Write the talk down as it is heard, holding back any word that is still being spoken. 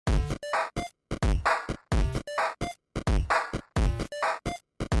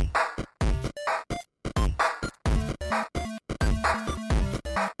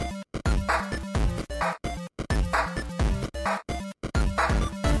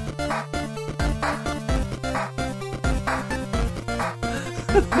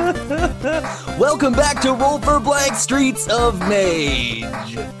Welcome back to Roll for Blank Streets of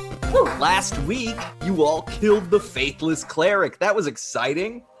Mage. Last week, you all killed the faithless cleric. That was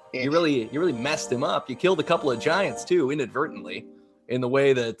exciting. You really messed him up. You killed a couple of giants too, inadvertently, in the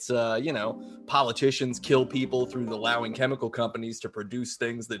way that politicians kill people through allowing chemical companies to produce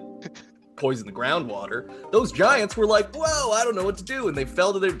things that poison the groundwater. Those giants were like, "Whoa, I don't know what to do," and they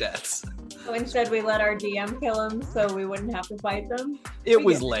fell to their deaths. So instead, we let our DM kill them so we wouldn't have to fight them. It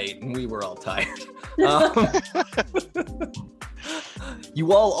was late, and we were all tired.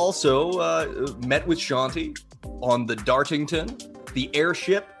 You all also met with Shanti on the Dartington, the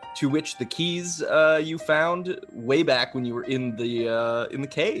airship to which the keys you found way back when you were in the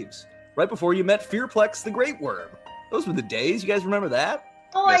caves, right before you met Fearplex the Great Worm. Those were the days. You guys remember that?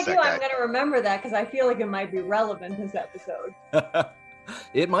 Oh, I do. I'm going to remember that because I feel like it might be relevant this episode.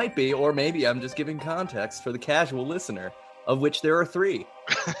 It might be, or maybe I'm just giving context for the casual listener, of which there are 3.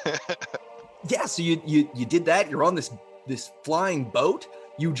 Yeah, so you did that. You're on this flying boat.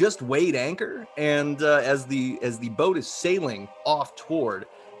 You just weighed anchor, and as the boat is sailing off toward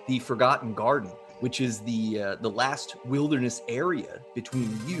the Forgotten Garden, which is the last wilderness area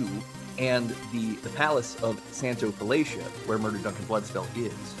between you and the palace of Santo Felicia, where Murder Duncan Bloodspell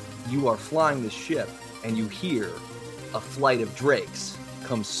is. You are flying this ship, and you hear a flight of drakes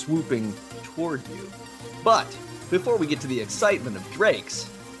come swooping toward you. But before we get to the excitement of drakes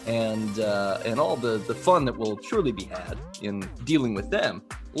and all the fun that will surely be had in dealing with them,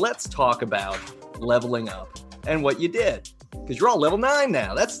 let's talk about leveling up and what you did. Because you're all level 9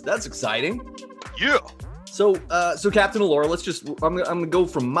 now. That's exciting. Yeah. So Captain Allura, I'm gonna go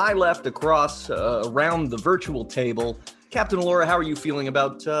from my left across around the virtual table. Captain Allura, how are you feeling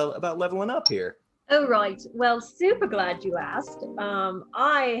about leveling up here? Oh, right. Well, super glad you asked.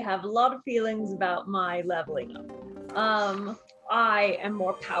 I have a lot of feelings about my leveling up. I am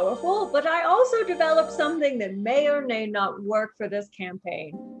more powerful, but I also developed something that may or may not work for this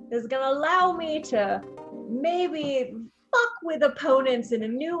campaign. It's going to allow me to maybe fuck with opponents in a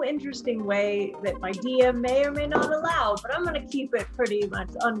new, interesting way that my DM may or may not allow, but I'm going to keep it pretty much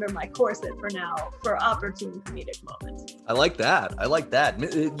under my corset for now for opportune comedic moments. I like that.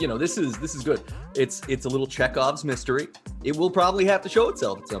 This is good. It's a little Chekhov's mystery. It will probably have to show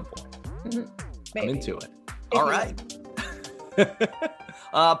itself at some point. Mm-hmm. I'm into it. All right.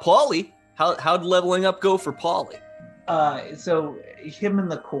 Paulie, how'd leveling up go for Paulie? So him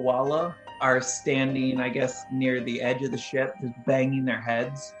and the koala are standing, I guess, near the edge of the ship, just banging their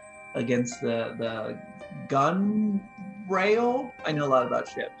heads against the gun rail. I know a lot about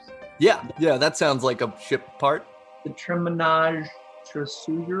ships. Yeah, that sounds like a ship part. The Tremenage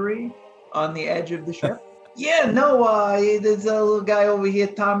Trasugery on the edge of the ship. Yeah, no, there's a little guy over here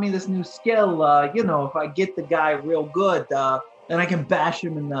taught me this new skill. If I get the guy real good, then I can bash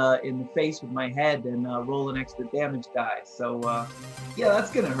him in the face with my head and roll an extra damage die. So,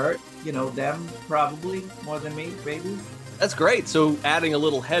 that's gonna hurt. Them probably more than me, maybe. That's great. So adding a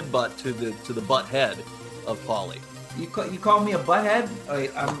little headbutt to the butt head of Paulie. You call me a butthead?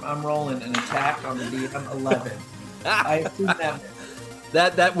 Wait, I'm rolling an attack on the DM 11. I assume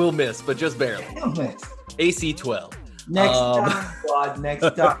that that will miss, but just barely. It'll miss. AC 12. Next time, God.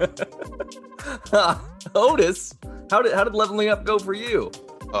 Next time. Otis, how did leveling up go for you?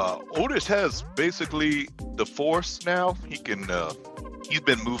 Otis has basically the force now. He's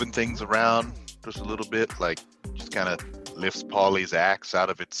been moving things around just a little bit, like just kind of lifts Paulie's axe out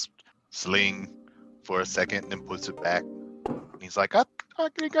of its sling for a second and then puts it back. And he's like, I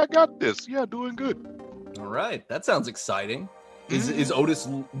think I got this. Yeah, doing good. All right, that sounds exciting. Is Otis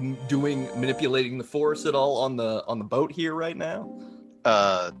manipulating the force at all on the boat here right now?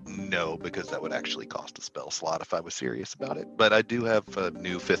 No, because that would actually cost a spell slot if I was serious about it. But I do have a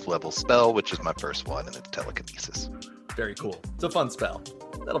new 5th level spell, which is my first one, and it's telekinesis. Very cool. It's a fun spell.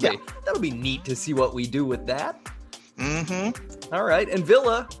 That'll be neat to see what we do with that. Mm-hmm. All right, and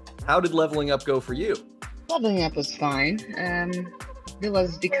Villa, how did leveling up go for you? Leveling up was fine.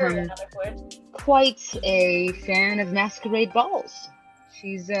 Villa's become quite a fan of masquerade balls.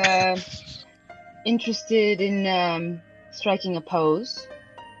 She's interested in striking a pose,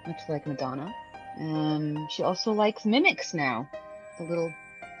 much like Madonna. She also likes mimics now, the little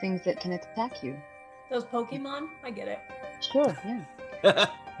things that can attack you. Those Pokemon? I get it. Sure, yeah.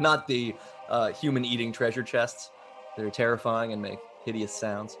 Not the human-eating treasure chests that are terrifying and make hideous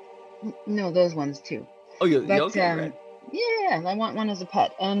sounds. No, those ones too. Oh, okay, right. Yeah, I want one as a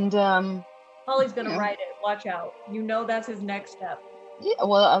pet. And Paulie's gonna write it. Watch out. That's his next step. Yeah,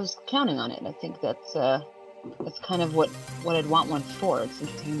 well, I was counting on it. I think that's kind of what I'd want one for. It's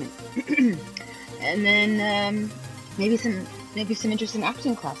entertainment. And then maybe some maybe some interesting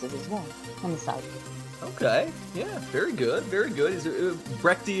acting classes as well on the side. Okay, yeah, very good, very good. Is it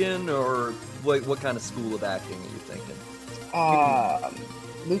Brechtian or what kind of school of acting are you thinking?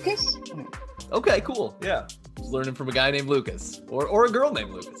 Lucas? Okay, cool, yeah. Just learning from a guy named Lucas. Or a girl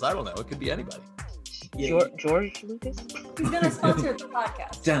named Lucas, I don't know, it could be anybody. George Lucas? He's gonna sponsor the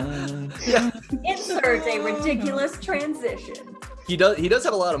podcast. Dun, Yeah. Insert a ridiculous transition. He does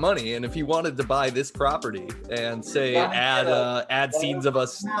have a lot of money, and if he wanted to buy this property and say add scenes of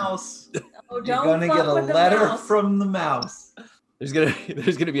us, mouse. Oh, You're don't gonna fuck get a with the letter mouse. from the mouse. there's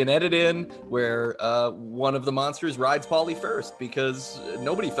gonna be an edit in where one of the monsters rides Polly first because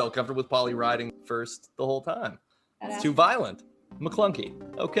nobody felt comfortable with Polly riding first the whole time. It's too violent. McClunky.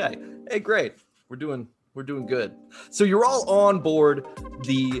 Okay. Hey, great. We're doing good. So you're all on board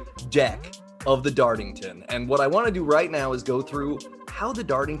the deck of the Dartington, and what I want to do right now is go through how the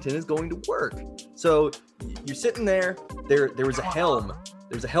Dartington is going to work. So you're sitting there. There is a helm.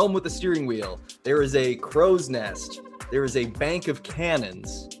 There's a helm with a steering wheel. There is a crow's nest. There is a bank of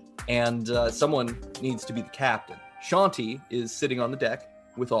cannons, and someone needs to be the captain. Shanti is sitting on the deck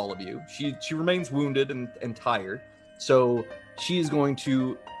with all of you. She remains wounded and tired, so she is going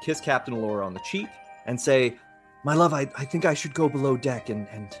to kiss Captain Allura on the cheek and say, "My love, I think I should go below deck and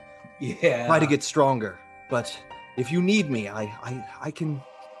try to get stronger. But if you need me, I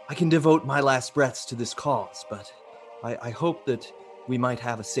can devote my last breaths to this cause. But I hope that we might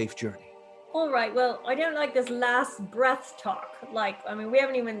have a safe journey." All right, well, I don't like this last breath talk. We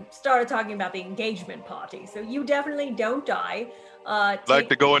haven't even started talking about the engagement party, so you definitely don't die. Like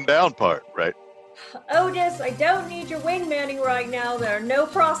the going down part, right? Otis, I don't need your wingmanning right now. There are no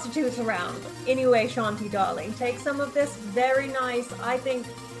prostitutes around. Anyway, Shanti, darling, take some of this very nice, I think,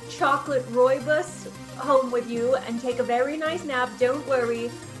 chocolate rooibos home with you and take a very nice nap. Don't worry.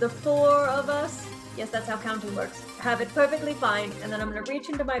 The four of us, yes, that's how counting works, have it perfectly fine. And then I'm going to reach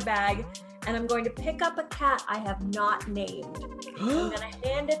into my bag and I'm going to pick up a cat I have not named. I'm going to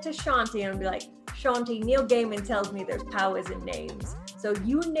hand it to Shanti and I'll be like, "Shanti, Neil Gaiman tells me there's powers in names. So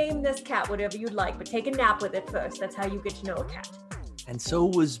you name this cat whatever you'd like, but take a nap with it first. That's how you get to know a cat." And so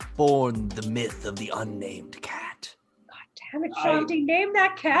was born the myth of the unnamed cat. Damn it, Shanti, name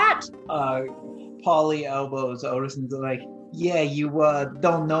that cat. Polly elbows Otis and is like, "Yeah, you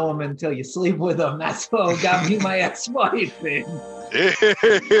don't know him until you sleep with him. That's what got me my ex-wife."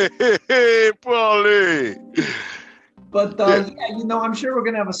 Hey, Polly. But I'm sure we're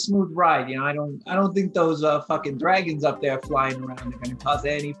gonna have a smooth ride. I don't think those fucking dragons up there flying around are gonna cause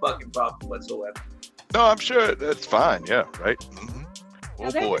any fucking problem whatsoever. No, I'm sure that's fine. Yeah, right. Mm-hmm. Now,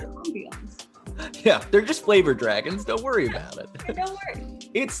 Oh there's boy. the ambience. Yeah, they're just flavor dragons. Don't worry about it. Don't worry.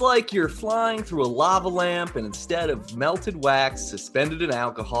 It's like you're flying through a lava lamp, and instead of melted wax suspended in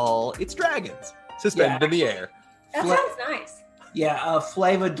alcohol, it's dragons suspended in the air. That Fla- sounds nice. Yeah,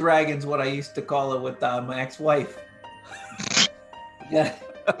 flavored dragon's what I used to call it with my ex-wife. Yeah,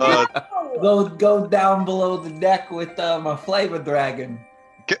 go down below the deck with my flavor dragon.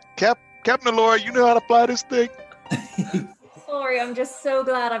 Captain Allura, you know how to fly this thing? Sorry, I'm just so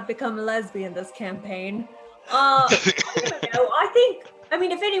glad I've become a lesbian this campaign. I don't know.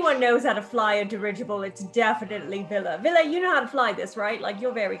 If anyone knows how to fly a dirigible, it's definitely Villa. Villa, you know how to fly this, right? Like,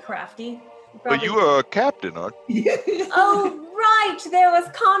 you're very crafty. But you are a captain, aren't you? Oh, right. There was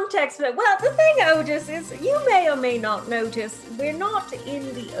context for that. Well, the thing, Otis, is you may or may not notice we're not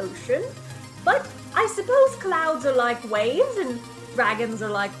in the ocean, but I suppose clouds are like waves and dragons are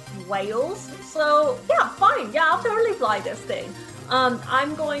like whales. So, yeah, fine. Yeah, I'll totally fly this thing.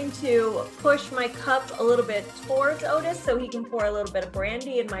 I'm going to push my cup a little bit towards Otis so he can pour a little bit of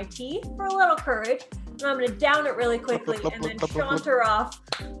brandy in my tea for a little courage. And I'm going to down it really quickly and then saunter off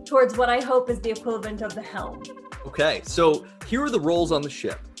towards what I hope is the equivalent of the helm. Okay, so here are the roles on the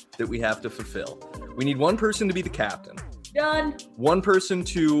ship that we have to fulfill. We need one person to be the captain, Done. one person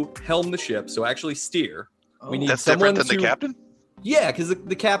to helm the ship, so actually steer. We need That's someone different than the to- captain? Yeah, because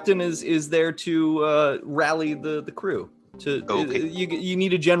the captain is there to rally the crew. Okay. You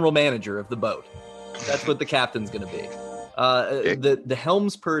need a general manager of the boat. That's what the captain's going to be. The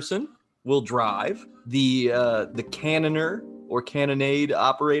helms person will drive. The cannoner or cannonade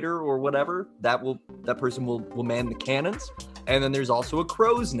operator or whatever, that person will man the cannons. And then there's also a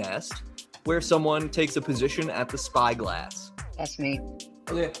crow's nest where someone takes a position at the spyglass. That's me.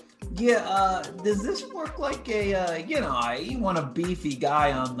 Okay. Yeah. Does this work like you want a beefy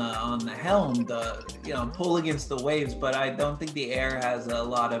guy on the helm to pull against the waves, but I don't think the air has a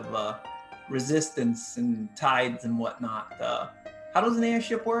lot of resistance and tides and whatnot. How does an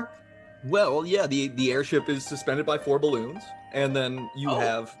airship work? Well, yeah, the airship is suspended by 4 balloons, and then you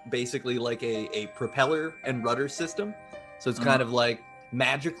have basically like a propeller and rudder system. So it's kind of like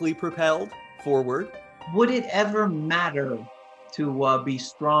magically propelled forward. Would it ever matter to be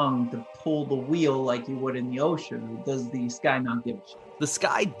strong to pull the wheel like you would in the ocean? Or does the sky not give a shit? The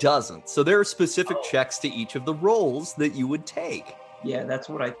sky doesn't. So there are specific checks to each of the roles that you would take. Yeah, that's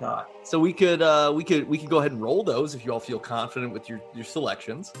what I thought. So we could go ahead and roll those if you all feel confident with your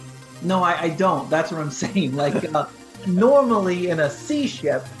selections. No, I don't. That's what I'm saying. Like normally in a sea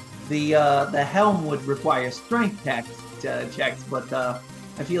ship, the helm would require strength checks, but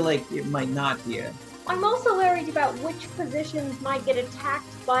I feel like it might not here. I'm also worried about which positions might get attacked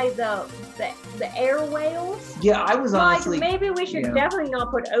by the air whales. Yeah, I was honestly... Like, maybe we should definitely not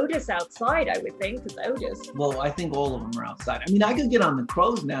put Otis outside, I would think, because Otis... Well, I think all of them are outside. I mean, I could get on the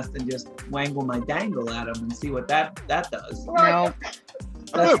crow's nest and just wangle my dangle at them and see what that does. No.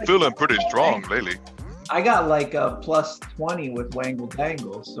 I've been feeling pretty strong lately. I got like a plus 20 with wangle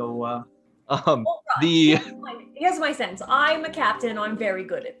dangle, so... Here's my sense. I'm a captain. I'm very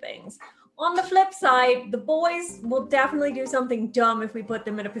good at things. On the flip side, the boys will definitely do something dumb if we put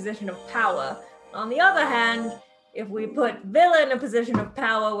them in a position of power. On the other hand, if we put Villa in a position of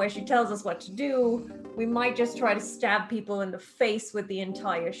power where she tells us what to do, we might just try to stab people in the face with the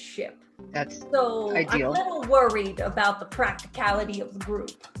entire ship. That's So ideal. I'm a little worried about the practicality of the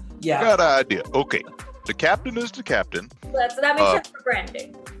group. Yeah. Got an idea. Okay. The captain is the captain. That makes sense for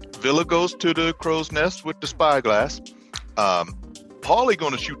branding. Villa goes to the crow's nest with the spyglass. Paulie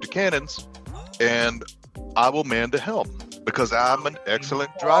gonna shoot the cannons, and I will man the helm because I'm an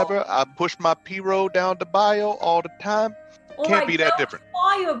excellent driver. I push my P-roll down the bio all the time. Can't be that different.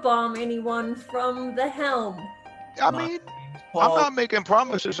 Firebomb anyone from the helm. I mean, I'm not making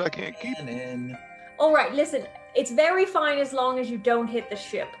promises I can't keep. All right, listen. It's very fine as long as you don't hit the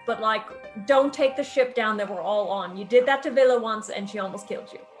ship, but like, don't take the ship down that we're all on. You did that to Villa once, and she almost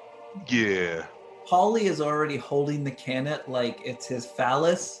killed you. Yeah. Paulie is already holding the cannon like it's his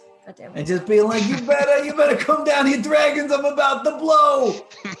phallus. God damn And it. just being like, you better come down here, dragons, I'm about to blow.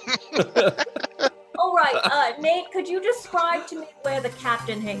 All right, Nate, could you describe to me where the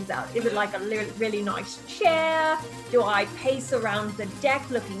captain hangs out? Is it like a really nice chair? Do I pace around the deck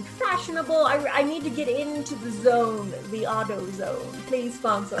looking fashionable? I need to get into the zone, the auto zone. Please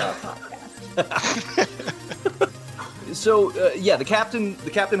sponsor our podcast. So the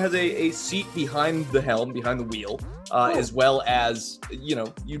captain has a seat behind the helm, behind the wheel, as well as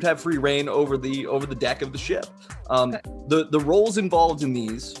you'd have free reign over the deck of the ship. The roles involved in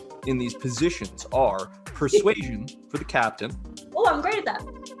these positions are persuasion for the captain, Oh, I'm great at that.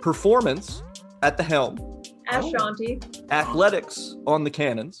 performance at the helm, Ashanti. athletics on the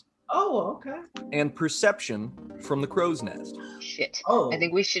cannons, Oh, okay. and perception from the crow's nest. Shit. Oh. I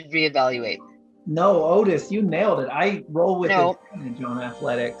think we should reevaluate. No, Otis, you nailed it. I roll with No. advantage on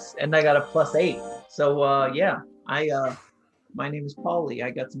athletics, and I got a +8. So, yeah, my name is Paulie. I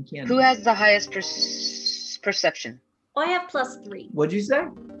got some candy. Who has the highest perception? I have +3. What'd you say?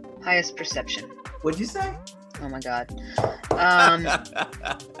 Highest perception. What'd you say? Oh my god.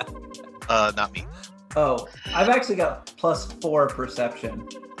 Not me. Oh, I've actually got +4 perception,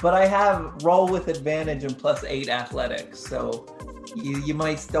 but I have roll with advantage and +8 athletics. So you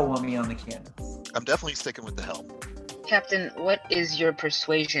might still want me on the cannons. I'm definitely sticking with the helm. Captain, what is your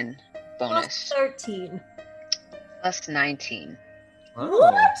persuasion bonus? +13. Plus 19.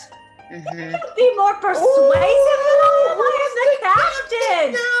 What? Mm-hmm. Be more persuasive. I am the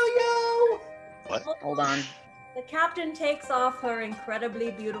captain. What? Hold on. The captain takes off her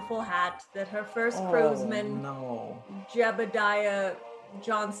incredibly beautiful hat that her first crewsman, No. Jebediah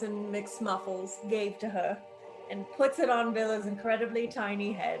Johnson McSmuffles, gave to her and puts it on Villa's incredibly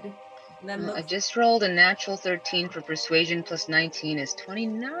tiny head. And then I looks, just rolled a natural 13 for persuasion plus 19 is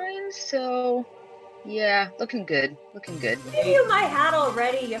 29, so yeah, looking good. Looking good. give you my hat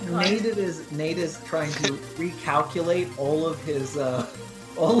already, you cunt. Nate is trying to recalculate all of his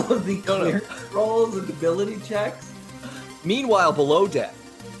all of the clearance rolls and ability checks. Meanwhile, below deck,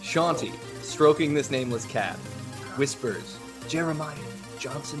 Shanti, stroking this nameless cat, whispers, Jeremiah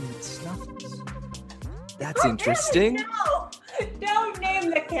Johnson Snuffles. That's interesting. No! Don't name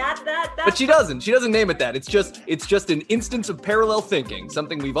the cat that. But she doesn't. She doesn't name it that. It's just an instance of parallel thinking,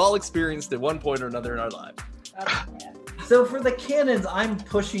 something we've all experienced at one point or another in our lives. So for the cannons, I'm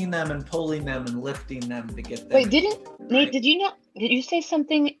pushing them and pulling them and lifting them to get them. Wait, Nate, did you say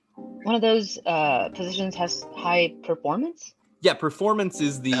something? One of those positions has high performance? Yeah, performance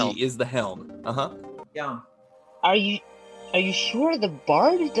is the Helm. helm. Yeah. Are you sure the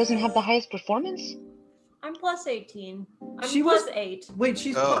bard doesn't have the highest performance? I'm +18. I'm She was- +8. Wait,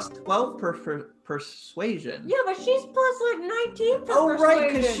 she's +12 for persuasion. Yeah, but she's +19 for Oh, persuasion.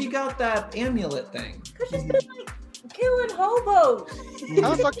 right, because she got that amulet thing. Because she's been like killing hobos.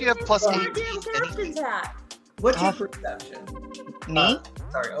 How the fuck do you have plus 18? Goddamn captain's hat. What's your perception? Me?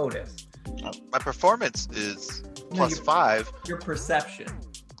 Sorry, Otis. My performance is No, plus your- 5, Your perception.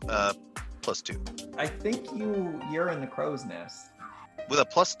 plus 2. I think you're in the crow's nest. With a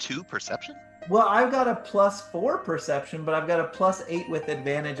plus 2 perception? Well, I've got a +4 perception, but I've got a +8 with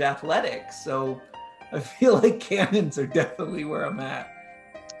advantage athletics. So I feel like cannons are definitely where I'm at.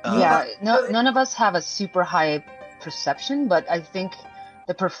 Yeah, none of us have a super high perception, but I think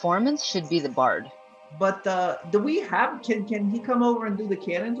the performance should be the bard. But do we have? Can he come over and do the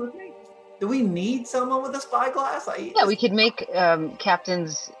cannons with me? Do we need someone with a spyglass? Yeah, we could make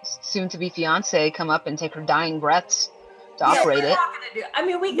Captain's soon-to-be fiance come up and take her dying breaths to operate We're it. not gonna do. I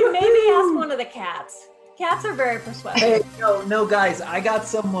mean, we can maybe ask one of the cats. Cats are very persuasive. Hey, no, guys, I got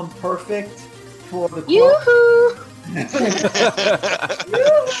someone perfect for the. Yoo-hoo!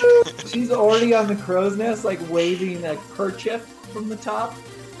 She's already on the crow's nest, like waving a kerchief from the top.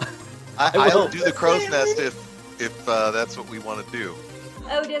 I'll do the crow's nest if that's what we want to do.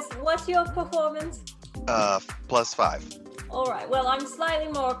 Otis, what's your performance? Plus 5. All right. Well, I'm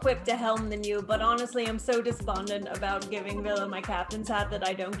slightly more equipped to helm than you, but honestly, I'm so despondent about giving Villa my captain's hat that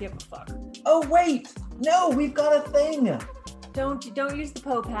I don't give a fuck. Oh wait, no, we've got a thing. Don't use the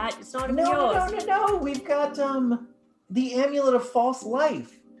Pope hat. It's not even No, yours. no. We've got the amulet of false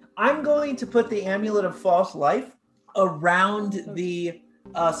life. I'm going to put the amulet of false life around the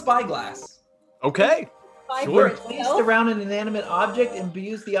spyglass. Okay. Five Sure. for Placed itself? around an inanimate object,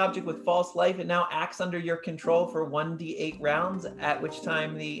 imbues the object with false life. It now acts under your control for 1d8 rounds, at which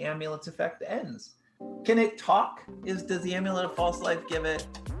time the amulet's effect ends. Can it talk? Does the amulet of false life give it?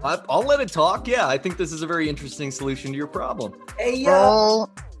 I'll let it talk. Yeah, I think this is a very interesting solution to your problem. Hey, Roll.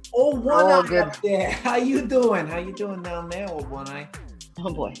 old one roll eye good. up there. How you doing? How you doing down there, old one eye?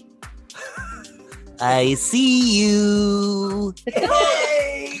 Oh boy. I see you.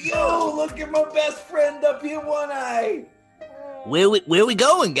 Hey, yo, look at my best friend up here, one eye. Where we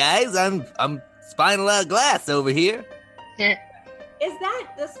going, guys? I'm spying a lot of glass over here. Is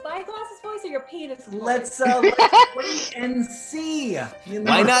that the spyglass's voice or your penis voice? Let's wait and see. You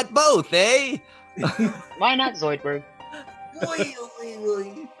know? Why not both, eh? Why not Zoidberg?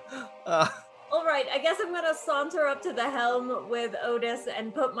 All right, I guess I'm gonna saunter up to the helm with Otis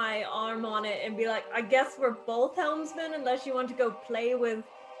and put my arm on it and be like, I guess we're both helmsmen, unless you want to go play with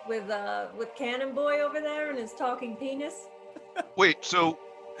Cannon Boy over there and his talking penis. Wait, so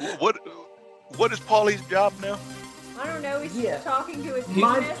what is Paulie's job now? I don't know. He's Yeah. talking to his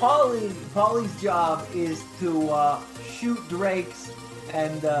My penis. Polly's job is to shoot drakes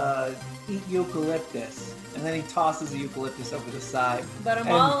and eat eucalyptus, and then he tosses the eucalyptus over the side. But I'm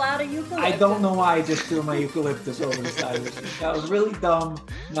and all out of eucalyptus. I don't know why I just threw my eucalyptus over the side of the ship. That was really dumb.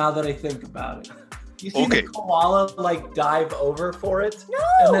 Now that I think about it, you see Okay. the koala like dive over for it, No.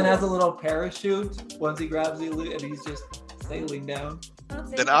 and then has a little parachute once he grabs the and he's just sailing down.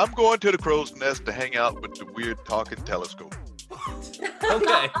 Then I'm going to the crow's nest to hang out with the weird talking telescope.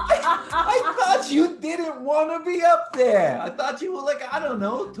 Okay. I thought you didn't want to be up there. I thought you were like, I don't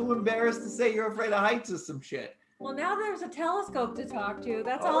know, too embarrassed to say you're afraid of heights or some shit. Well, now there's a telescope to talk to.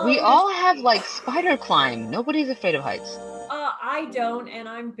 That's Oh. all. We all have like spider climb. Nobody's afraid of heights. I don't, and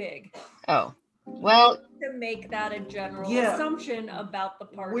I'm big. Oh. Well, To make that a general Yeah. assumption about the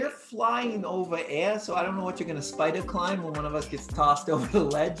party. We're flying over air, so I don't know what you're gonna spider climb when one of us gets tossed over the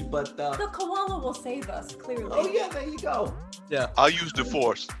ledge, but The koala will save us, clearly. oh yeah, there you go. I'll use the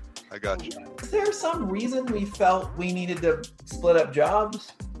force. I got you. Is there some reason we felt we needed to split up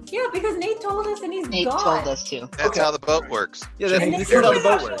jobs? Yeah, because Nate told us and he's Nate gone. told us to. That's Okay. how the boat works. Yeah, And this Nate is how the told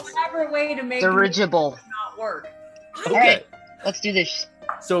boat us works. whatever way to make Dirigible. it not work. All right, let's do this.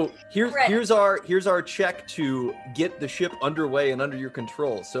 So here's Ready. here's our check to get the ship underway and under your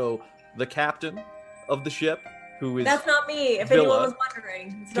control. So the captain of the ship, who is That's not me, if Villa. anyone was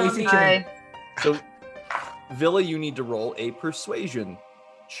wondering. It's not Casey me. Chan. Hi. so Villa, you need to roll a persuasion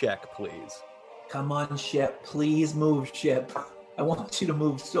check, please. Come on, ship. Please move, ship. I want you to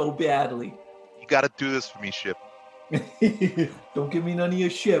move so badly. You got to do this for me, ship. Don't give me none of your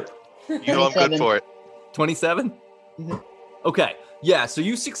ship. You know I'm good 27. for it. 27? Mhm. Okay. Yeah, so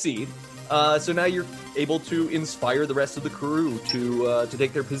you succeed. So now you're able to inspire the rest of the crew to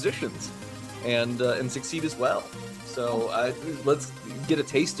take their positions and succeed as well. So let's get a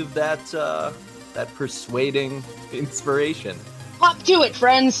taste of that persuading inspiration. Hop to it,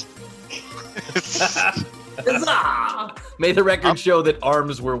 friends. Huzzah! May the record show that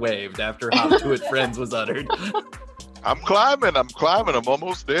arms were waved after "Hop to It, Friends" was uttered. I'm climbing. I'm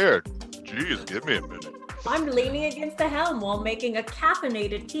almost there. Jeez, give me a minute. I'm leaning against the helm while making a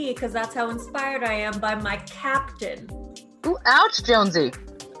caffeinated tea because that's how inspired I am by my captain. Ooh, ouch, Jonesy.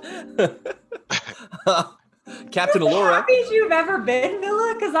 Captain The Alora. happiest you've ever been,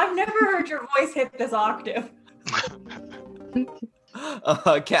 Villa? Because I've never heard your voice hit this octave.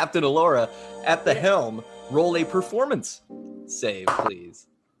 Captain Alora, at the helm, roll a performance save, please.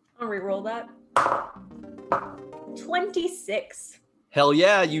 I'll re-roll that. 26. Hell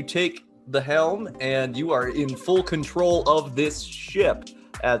yeah, you take the helm and you are in full control of this ship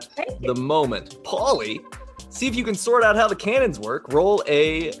at the moment. Polly, see if you can sort out how the cannons work. Roll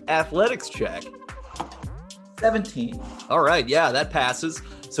a athletics check. 17. All right, yeah, that passes.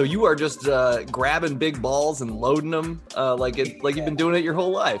 So you are just grabbing big balls and loading them like you've been doing it your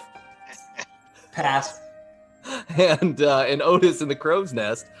whole life. Pass. And Otis in the crow's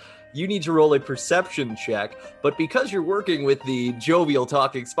nest, you need to roll a perception check, but because you're working with the jovial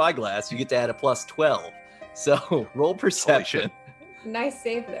talking spyglass, you get to add a plus 12. So roll perception. Nice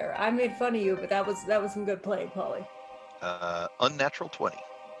save there. I made fun of you, but that was some good play, Polly. Unnatural 20.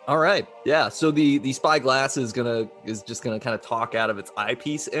 All right, yeah. So the spyglass is just gonna kind of talk out of its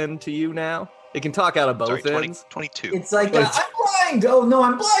eyepiece end to you now. It can talk out of both Sorry, 20, ends. 22. It's like, I'm blind. Oh, no,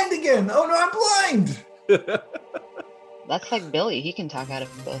 I'm blind again. Oh, no, I'm blind. That's like Billy. He can talk out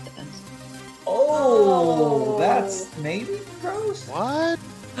of both ends. Oh, that's maybe gross. What?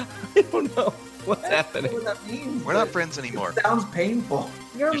 I don't know what's happening. What that means. We're not but friends anymore. it sounds painful.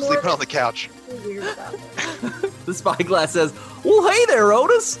 You're You're more sleeping on the couch. weird about it. The spyglass says, "Well, hey there,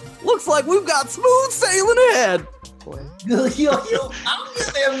 Otis. Looks like we've got smooth sailing ahead." Boy. I'll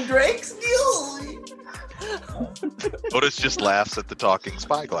get them drakes. Otis just laughs at the talking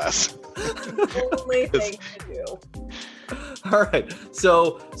spyglass. Only thing to do. All right.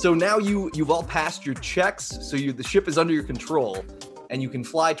 So now you've all passed your checks. So the ship is under your control, and you can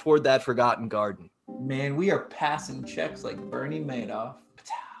fly toward that forgotten garden. Man, we are passing checks like Bernie Madoff.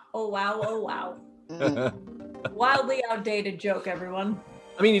 Oh wow. Mm. Wildly outdated joke, everyone.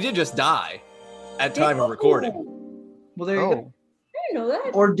 I mean, he did just die at time of recording. Well, there you go. Oh, I didn't know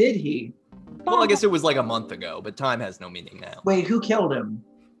that. Or did he? Well, I guess it was like a month ago, but time has no meaning now. Wait, who killed him?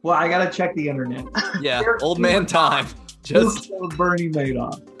 Well, I gotta check the internet. Yeah, old man time. Just Who killed Bernie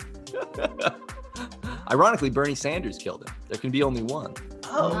Madoff? ironically, Bernie Sanders killed him. There can be only one.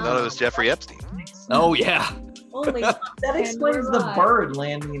 Oh, No, it was Jeffrey Epstein. Oh yeah. Only that explains the bird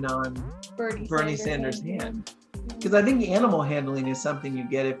landing on Bernie Bernie Sanders' hand. Because I think animal handling is something you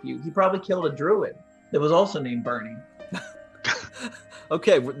get if he probably killed a druid that was also named Bernie.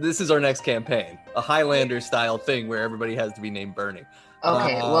 Okay, this is our next campaign. A Highlander style thing where everybody has to be named Bernie.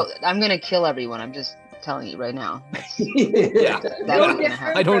 okay. Well, I'm gonna kill everyone. I'm just telling you right now. Yeah. That's not gonna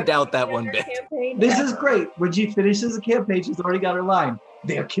happen. I don't doubt that one bit. This is great. When she finishes the campaign, she's already got her line.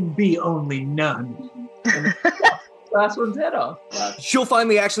 There can be only none. And last one's head off. She'll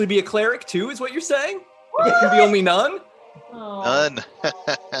finally actually be a cleric too, is what you're saying? There can be only none? Oh, None.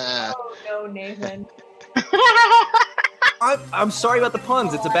 oh no, Nathan. I'm sorry about the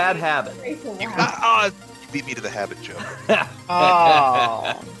puns. It's a bad habit. You beat me to the habit, Joe.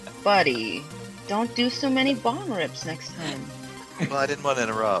 Oh, buddy, don't do so many bomb rips next time. Well, I didn't want to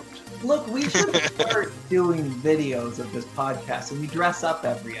interrupt. Look, we should start doing videos of this podcast, and we dress up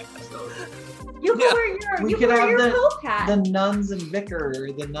every episode. You Yeah. can wear your, We you could can wear have your coat hat. The nuns and vicars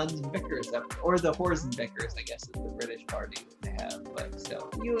or the whores and vicars, I guess, is the British party that they have. But still,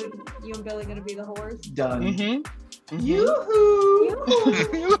 You and Billy gonna be the whores. done. Mm-hmm.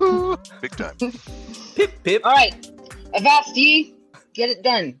 Yoo-hoo! Big time. Pip pip. All right, Avast ye, get it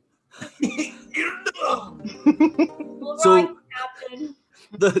done. All So- right, Captain.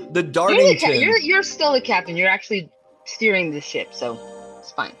 The Dartington. You're still the captain. You're actually steering the ship, so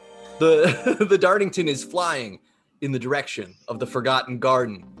it's fine. The Dartington is flying in the direction of the Forgotten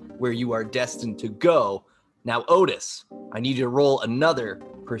Garden, where you are destined to go. Now, Otis, I need you to roll another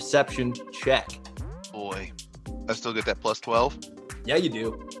perception check. Boy. I still get that plus 12? Yeah, you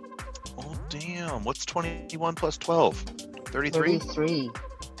do. Oh, damn. What's 21 plus 12? 33? 33.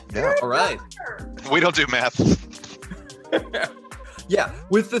 Yeah. All right. We don't do math. Yeah,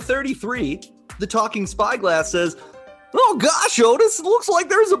 with the 33, the talking spyglass says, "Oh gosh, Otis, it looks like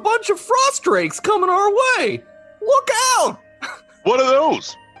there's a bunch of frost drakes coming our way. Look out!" What are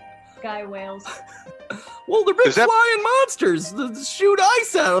those? Sky whales. Well, they're big Is that- flying monsters that shoot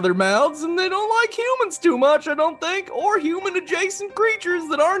ice out of their mouths, and they don't like humans too much, I don't think, or human-adjacent creatures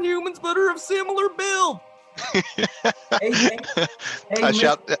that aren't humans but are of similar build. Hey, hey, I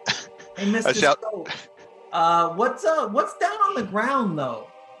shout. Hey, Mr. I shout- Stowe. What's down on the ground though?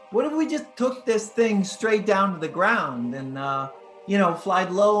 What if we just took this thing straight down to the ground and fly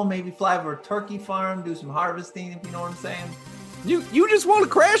low, maybe fly over a turkey farm, do some harvesting, if you know what I'm saying. You just want to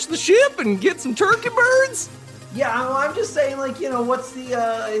crash the ship and get some turkey birds? Yeah, I'm just saying, what's the,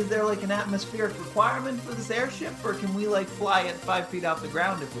 is there like an atmospheric requirement for this airship, or can we fly at 5 feet off the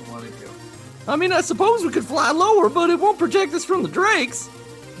ground if we wanted to? I mean, I suppose we could fly lower, but it won't protect us from the drakes.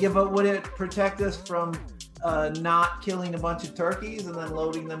 Yeah, but would it protect us from not killing a bunch of turkeys and then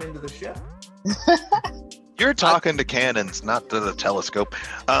loading them into the ship? You're talking to cannons, not to the telescope.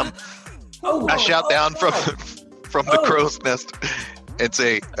 I Oh, shout down from the crow's nest and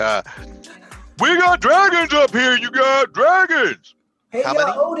say, "We got dragons up here. You got dragons." Hey, How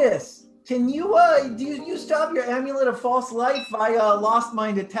many? Otis, can you, do you still have your amulet of false life? I lost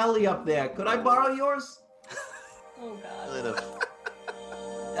mine to Telly up there. Could I borrow yours? Oh God.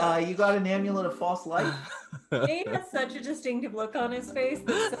 You got an amulet of false life? Nate has such a distinctive look on his face.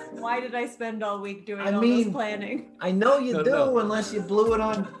 That why did I spend all week doing all mean- this planning? I know you No, do, no. unless you blew it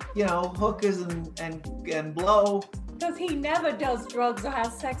on, hookers and blow. Because he never does drugs or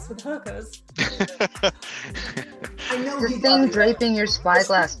has sex with hookers. I know The he thing does. draping your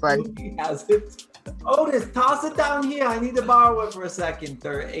spyglass, bud. He has it. Otis, toss it down here. I need to borrow it for a second,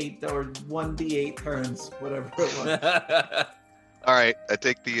 or 8 or 1d8 turns, whatever it was. All right, I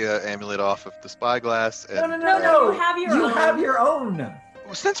take the amulet off of the spyglass. And, No, you have your You own. have your own.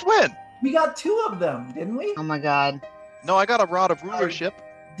 Since when? We got 2 of them, didn't we? Oh my god. No, I got a rod of rulership.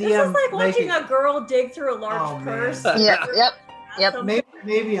 This is like watching a girl dig through a large Oh, man. purse. Yep.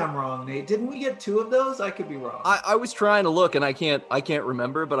 Maybe I'm wrong, Nate. Didn't we get 2 of those? I could be wrong. I was trying to look, and I can't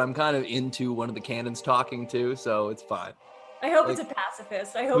remember, but I'm kind of into one of the cannons talking too, so it's fine. I hope it's a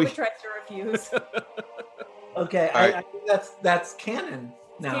pacifist. I hope it tries to refuse. Okay, All right. I think that's canon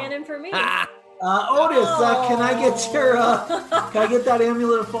now. Canon for me. Ah, Otis, can I get your can I get that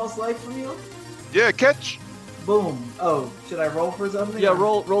amulet of false life from you? Yeah, catch. Boom. Oh, should I roll for something? yeah,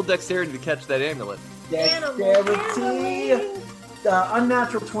 roll dexterity to catch that amulet. Dexterity.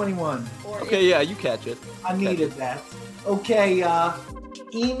 Unnatural 21. Or Okay, yeah, you catch it. I needed that. Okay,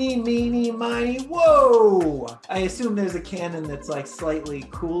 eeny, meeny, miny, whoa! I assume there's a cannon that's slightly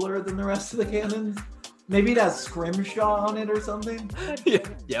cooler than the rest of the cannons. Maybe it has scrimshaw on it or something.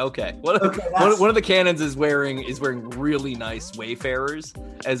 Yeah, okay. One that's- of the cannons is wearing really nice Wayfarers,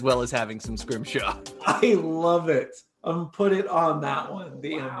 as well as having some scrimshaw. I love it. Put it on that one.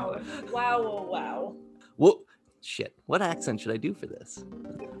 The Wow. amulet. Wow. Well, shit. What accent should I do for this?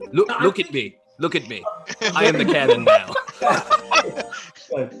 Look at me. Look at me. I am the cannon now.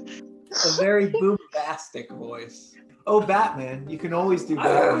 A very bombastic voice. Oh, Batman. You can always do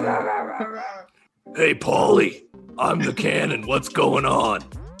Batman. Hey, Paulie. I'm the cannon. What's going on?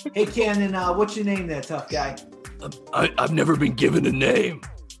 Hey, Cannon, what's your name there, tough guy? I've never been given a name.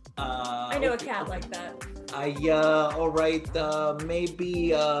 I know a cat like that. all right,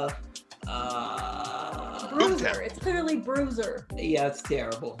 maybe, Bruiser. It's clearly Bruiser. yeah, it's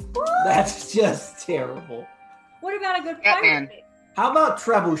terrible. That's just terrible. What about a good Batman. pirate? How about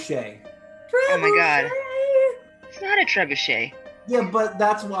Trebuchet? Oh my God. Trebuchet. It's not a trebuchet. Yeah, but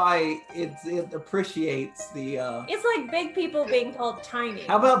that's why it appreciates the, It's like big people being called tiny.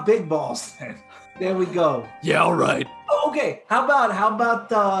 How about Big Balls then? There we go. Yeah, all right. Oh, okay, how about,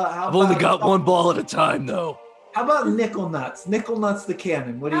 I've only got one ball at a time, though. How about Nickel Nuts? Nickel Nuts the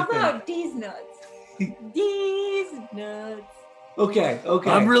cannon. What do How you think? about these nuts? These nuts. Okay.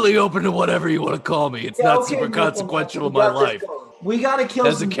 I'm really open to whatever you want to call me. It's Yeah, not okay, super Nickel consequential in Nuts. my We got this life. going. We gotta kill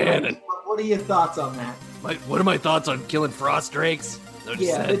As a some cannon. drakes. What are your thoughts on that? What are my thoughts on killing frost drakes? I just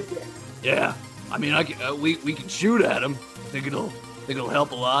Yeah, said, yeah. I mean, we can shoot at them. Think it'll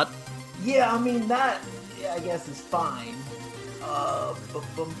help a lot. I mean that. Yeah, I guess is fine.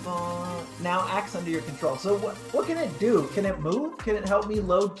 Now axe under your control. So what can it do? Can it move? Can it help me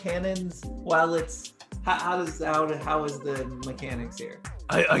load cannons while it's? How is the mechanics here?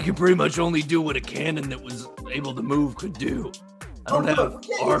 I can pretty much only do what a cannon that was able to move could do. I don't have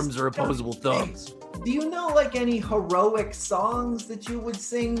arms or opposable thumbs. Do you know any heroic songs that you would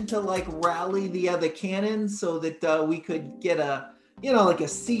sing to rally the other cannons so that we could get a a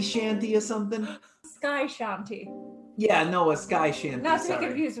sea shanty or something? Sky Shanty. Yeah, no, a sky shanty. Not to be sorry.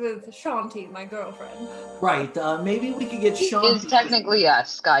 confused with Shanti, my girlfriend. Right. Maybe we could get She Shanti. is technically a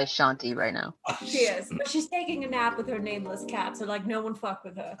Sky Shanti right now. She is, but she's taking a nap with her nameless cat, so no one fuck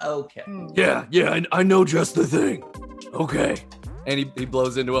with her. Okay. Yeah, I know just the thing. Okay. And he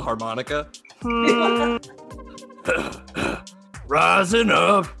blows into a harmonica. Rising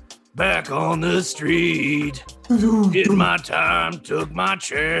up, back on the street. Did my time, took my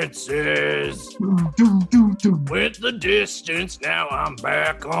chances. Went the distance, now I'm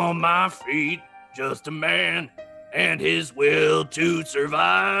back on my feet. Just a man and his will to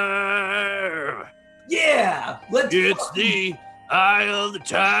survive. Yeah, let's. It's the eye of the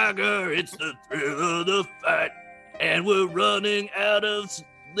tiger, it's the thrill of the fight, and we're running out of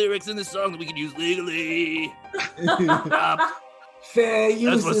lyrics in this song that we can use legally. Fair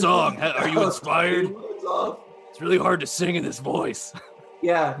use. That's my song. Are you inspired? It's really hard to sing in this voice.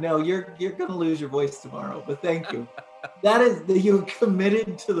 Yeah, no, you're gonna lose your voice tomorrow, but thank you. That is you're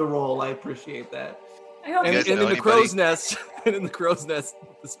committed to the role. I appreciate that. I hope And, guys and know in the anybody- crow's nest,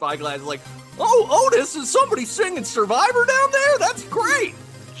 the spyglass is like, "Oh, Otis, is somebody singing Survivor down there? That's great.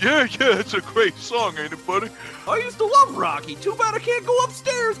 Yeah, it's a great song, ain't it, buddy? I used to love Rocky. Too bad I can't go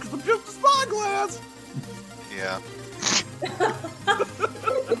upstairs because I'm just a spyglass." Yeah.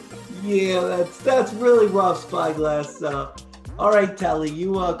 Yeah, that's really rough, Spyglass. All right, Tally,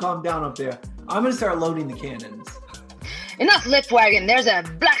 you calm down up there. I'm gonna start loading the cannons. Enough lipwagging. There's a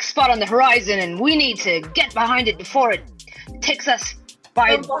black spot on the horizon, and we need to get behind it before it takes us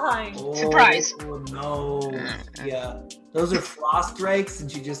by. From behind. Surprise. Oh no! Yeah, those are frost drakes,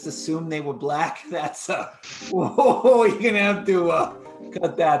 and you just assumed they were black. That's whoa! You're gonna have to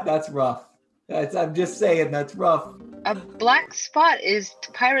cut that. That's rough. I'm just saying, that's rough. A black spot is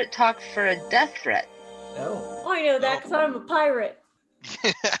pirate talk for a death threat. Oh. I know that because I'm a pirate.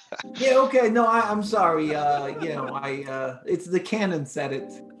 Yeah. Okay. No, I'm sorry. It's the canon said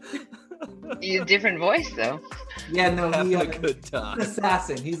it. You different voice though. Yeah. No, Having he a an good time.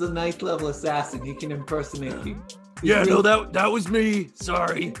 assassin. He's a ninth level assassin. He can impersonate you. Yeah, no, that was me.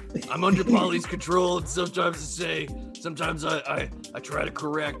 Sorry. I'm under Polly's control, and sometimes I try to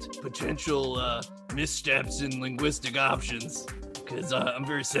correct potential missteps in linguistic options, because I'm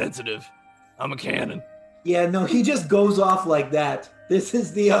very sensitive. I'm a cannon. Yeah, no, he just goes off like that. This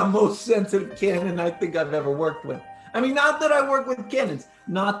is the most sensitive canon I think I've ever worked with. I mean, not that I work with cannons.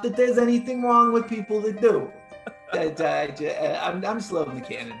 Not that there's anything wrong with people that do. I'm slow in the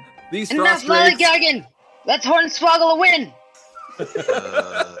cannon. These Enough frost drakes, lollygagging. Let's Hornswoggle a win.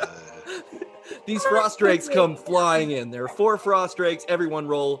 these frost drakes come flying in. There are 4 frost drakes. Everyone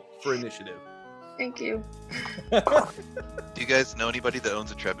roll for initiative. Thank you. Do you guys know anybody that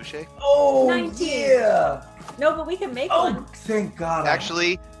owns a trebuchet? Oh, 19. yeah. No, but we can make Oh, one. thank God.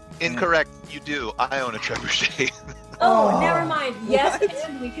 Actually, incorrect. You do. I own a trebuchet. Oh, Oh, never mind. Yes, what?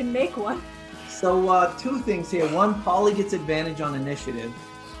 and we can make one. So, 2 things here. 1, Polly gets advantage on initiative.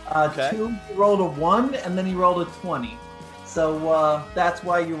 Okay. 2, he rolled a 1, and then he rolled a 20. So, that's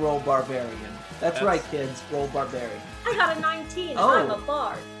why you roll Barbarian. That's right, kids. Roll Barbarian. I got a 19. Oh. I'm a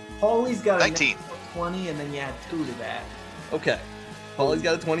bard. Polly's got a 19. 20, and then you add 2 to that. Okay. Polly's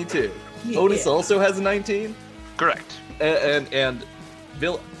got a 22. Yeah. Otis also has a 19. Correct. And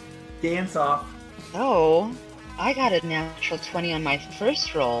Villa. Dance off. So, I got a natural 20 on my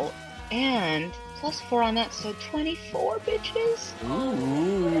first roll, and plus 4 on that, so 24 bitches. Ooh.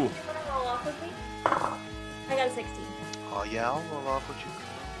 You wanna roll off with me? I got a 16. Oh, yeah, I'll roll off with you.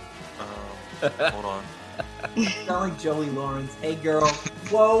 Hold on. Sound like Joey Lawrence. Hey, girl.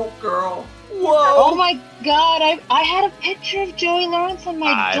 Whoa, girl. Oh my god, I had a picture of Joey Lawrence on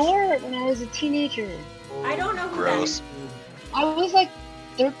my I've- door when I was a teenager. I don't know who Gross. that I was like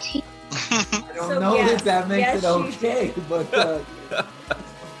 13. I don't So, know yes, if that makes yes, it you okay, but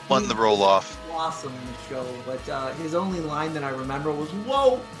Won the roll off. awesome in the show. But his only line that I remember was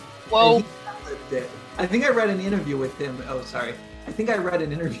 "Whoa." Whoa. And he ad-libbed it. I think I read an interview with him. Oh, sorry. I think I read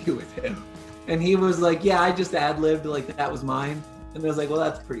an interview with him, and he was like, "Yeah, I just ad-libbed, like that was mine." And I was like, "Well,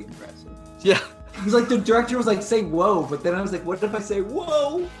 that's pretty impressive." Yeah. He's like, the director was like, "Say whoa," but then I was like, "What if I say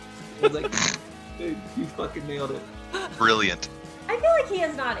whoa?" I was like, "Dude, you fucking nailed it." Brilliant. I feel like he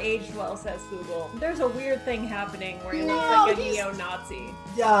has not aged well, says Google. There's a weird thing happening where he looks No, like a he's- neo-Nazi.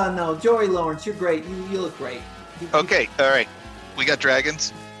 Yeah, no, Joey Lawrence, you're great. You look great. Okay, all right. We got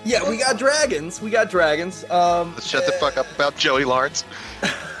dragons. Yeah, we got dragons. Let's shut the fuck up about Joey Lawrence.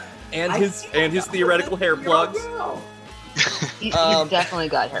 And I his can't- theoretical hair plugs. No. He's Um, definitely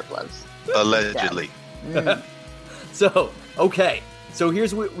got hair plugs. Allegedly. So, okay. So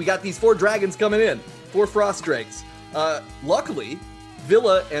here's what we got, these 4 dragons coming in. 4 frost drakes. Luckily,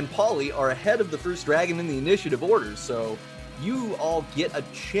 Villa and Polly are ahead of the first dragon in the initiative order, so you all get a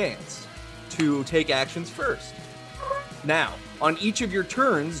chance to take actions first. Now, on each of your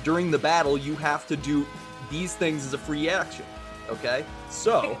turns during the battle, you have to do these things as a free action. Okay?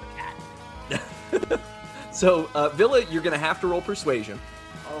 So, Villa, you're going to have to roll persuasion.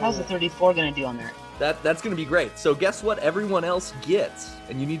 How's the 34 gonna do on that? That's going to be great. So guess what everyone else gets?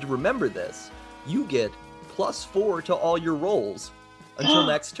 And you need to remember this. You get +4 to all your rolls until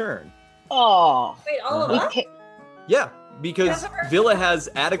next turn. Oh. Wait, all of We us? ca- Yeah, because Never. Villa has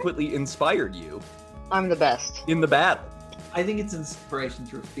adequately inspired you. I'm the best. in the battle. I think it's inspiration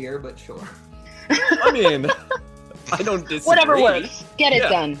through fear, but sure. I mean, I don't disagree. Whatever works. Get it Yeah.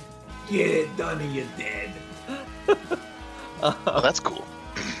 done. Get it done or you're dead. Oh, that's cool.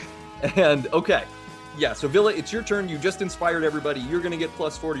 And okay, yeah. So Villa, it's your turn. You just inspired everybody. You're gonna get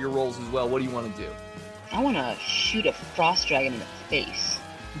 +4 to your rolls as well. What do you want to do? I want to shoot a frost dragon in the face.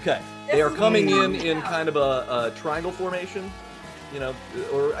 Okay, This they are is coming really in loud. kind of a triangle formation. You know,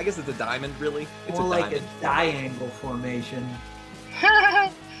 or I guess it's a diamond. Really, it's More a like diamond. a triangle formation.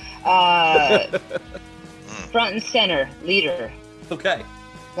 Front and center, leader. Okay,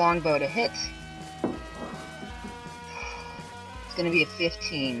 Longbow to hit. It's gonna be a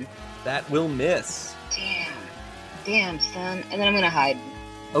 15. that will miss. Damn, son. And then I'm gonna hide.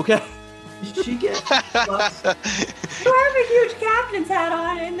 Okay, She gets plus. You have a huge captain's hat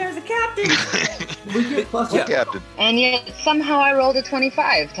on, and there's a captain. We get plus. Yeah. Captain. And yet somehow I rolled a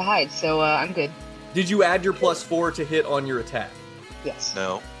 25 to hide, so I'm good. did you add your +4 to hit on your attack? Yes.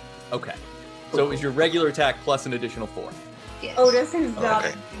 No. Okay, so it was your regular attack plus an additional 4. Yes. Otis is not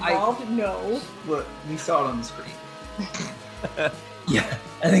Okay. involved. No. Look, we saw it on the screen. Yeah,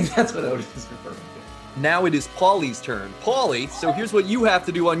 I think that's what Otis is referring to. Now it is Paulie's turn. Paulie, so here's what you have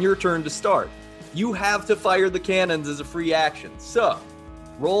to do on your turn to start. You have to fire the cannons as a free action. So,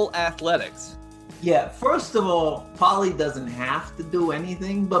 roll athletics. Yeah, first of all, Polly doesn't have to do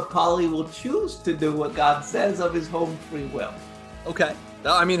anything, but Polly will choose to do what God says of his own free will. Okay.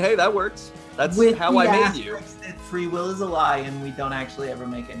 I mean, hey, that works. That's With how the I made you. asterisk that free will is a lie, and we don't actually ever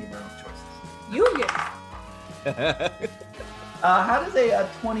make any of our own choices. You get. How does a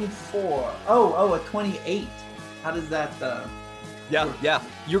 24? Oh, a 28. How does that? yeah.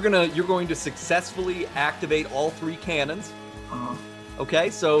 You're going to successfully activate all 3 cannons. Uh, Okay,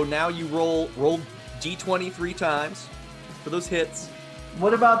 so now you roll d20 3 times for those hits.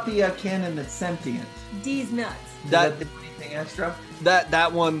 what about the cannon that's sentient? D's nuts. Does That- that do anything extra?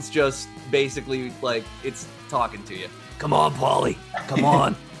 That one's just basically like it's talking to you. Come on, Paulie. Come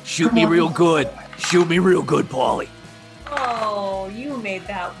on. Shoot Come me on. real good. Shoot me real good, Paulie. Oh, you made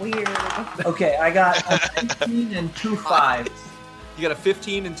that weird. Okay, I got a 19 and 2 5s. You got a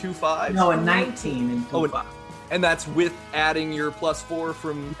 15 and 2 5s. No, a 19 and 2 Oh, and- 5s. And that's with adding your +4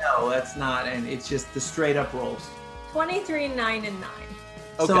 from. No, that's not, and it's just the straight up rolls. 23, 9, and 9.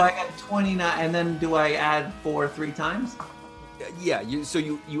 Okay. So I got 29, and then do I add 4 3 times? Yeah, you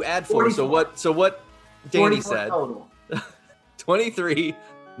add 4. 44. So what Danny 44 said, total. 23,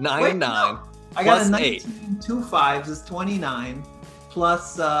 9 Wait, and 9. I got Plus a 8. 19, 2 5s is 29,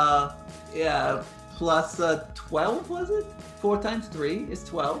 plus, plus 12, was it? 4 times 3 is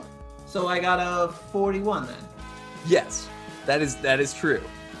 12. So I got a 41 then. Yes. That is true.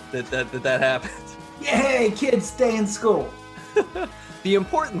 That happened. Yay, kids stay in school. The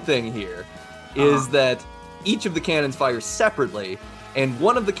important thing here is that each of the cannons fires separately, and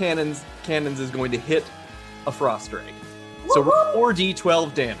one of the cannons is going to hit a frost drake. So roll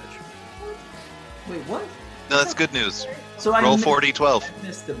 4d12 damage. Wait, what? No, that's good news. So I Roll missed- 4d12. I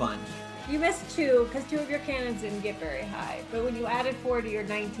missed a bunch. You missed 2 because 2 of your cannons didn't get very high. But when you added 4 to your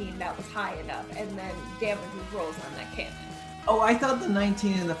 19, that was high enough. And then damage rolls on that cannon. Oh, I thought the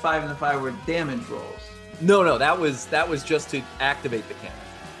 19 and the 5 and the 5 were damage rolls. No, that was just to activate the cannon.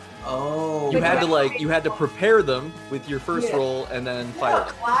 Oh. You But had you to you had to prepare them with your first Yeah. roll and then Yeah, fire a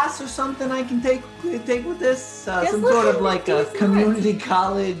them. class or something I can take with this? Yes, Some look sort at of like a these nuts. community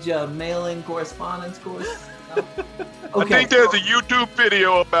college mail-in correspondence course? No? I think there's a YouTube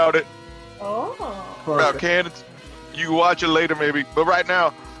video about it, Oh. about cannons. You can watch it later maybe, but right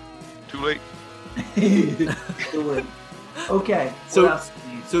now, too late. Okay. So- what else do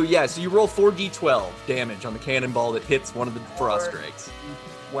you need? So yeah, so you roll 4d12 damage on the cannonball that hits one of the frost drakes.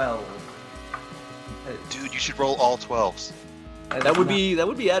 12. Dude, you should roll all 12s. That would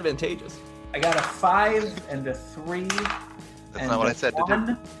be advantageous. I got a 5 and a 3. That's not what I said to do.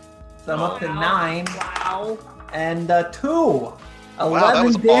 1. So I'm up to Wow. 9 Wow. and 2. 11 Wow, that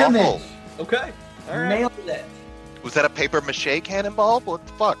was damage. awful. Okay. All right. Nailed it. Was that a paper mache cannonball? What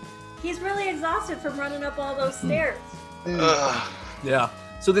the fuck? He's really exhausted from running up all those stairs. Ugh. Yeah.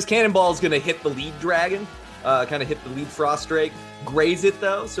 So this cannonball is going to hit the lead dragon, kind of hit the lead frost drake, graze it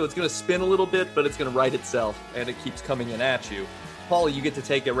though, so it's going to spin a little bit, but it's going to right itself, and it keeps coming in at you. Paul, you get to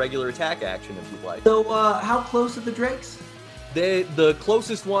take a regular attack action if you'd like. So how close are the drakes? The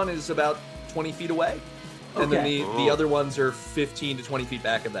closest one is about 20 feet away, and then Okay. the other ones are 15 to 20 feet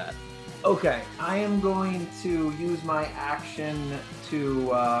back of that. Okay, I am going to use my action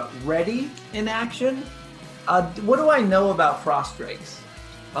to ready in action. What do I know about frost drakes?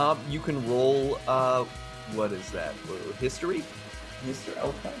 You can roll, what is that? History? Mr.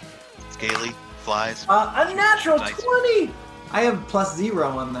 Okay. Scaly. flies. A natural Nice. 20. I have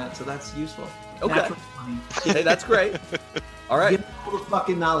 +0 on that, so that's useful. Okay. Natural 20. Hey, that's great. All right. Give me all the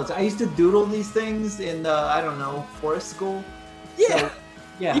fucking knowledge. I used to doodle these things in I don't know, forest school. Yeah. So,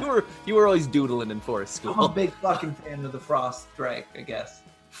 yeah. You were always doodling in forest I'm a school. big fucking fan of the frost drake, I guess.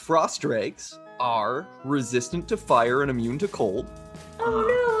 Frost drakes are resistant to fire and immune to cold. Oh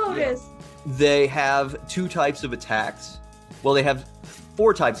no, Yeah. Otis. They have 2 types of attacks. Well, they have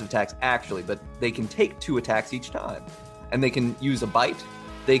 4 types of attacks actually, but they can take 2 attacks each time. And they can use a bite.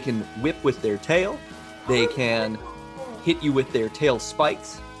 They can whip with their tail. They can hit you with their tail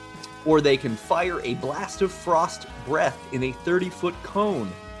spikes. Or they can fire a blast of frost breath in a 30-foot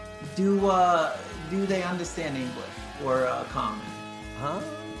cone. Do they understand English or common?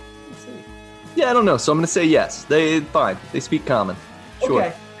 Let's see. Yeah, I don't know. So I'm going to say yes. Fine. They speak common. Sure.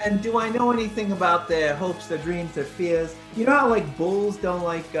 Okay. And do I know anything about their hopes, their dreams, their fears? You know how like bulls don't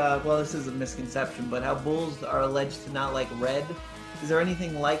like well, this is a misconception, but how bulls are alleged to not like red? Is there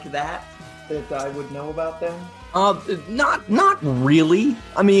anything like that I would know about them? Not really.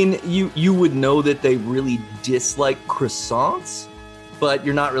 I mean, you would know that they really dislike croissants, but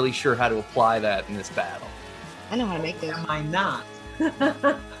you're not really sure how to apply that in this battle. I know how to make those. Am I not?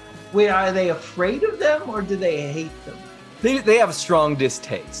 Wait, are they afraid of them or do they hate them? They have a strong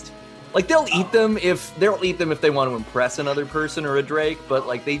distaste. Like they'll eat them if they want to impress another person or a drake, but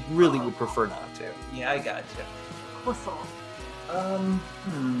like they really would prefer not to. Yeah, I gotcha. Croissant.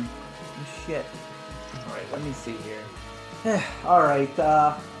 Shit. All right, let me see here. All right,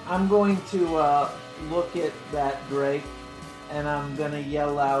 I'm going to look at that drake, and I'm gonna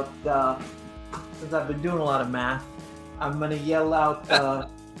yell out. Since I've been doing a lot of math, I'm gonna yell out.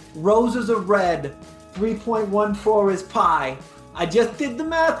 Roses are red. 3.14 is pi. I just did the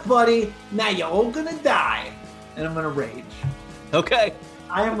math, buddy. Now you're all gonna die, and I'm gonna rage. Okay.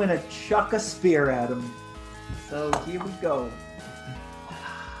 I am gonna chuck a spear at him. So here we go.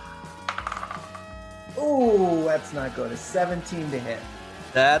 Ooh, that's not good. A 17 to hit.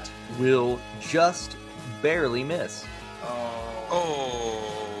 That will just barely miss.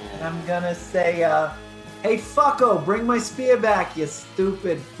 Oh. And I'm gonna say, hey fucko, bring my spear back, you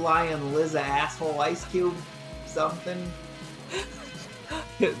stupid flying lizard asshole ice cube something.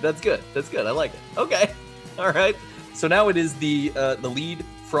 That's good. That's good. I like it. Okay. All right. So now it is the lead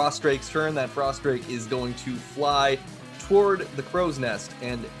Frost Drake's turn. That Frost Drake is going to fly toward the crow's nest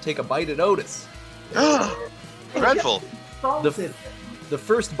and take a bite at Otis. Dreadful. Salted. The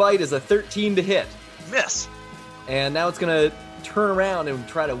first bite is a 13 to hit, Miss. and now it's going to turn around and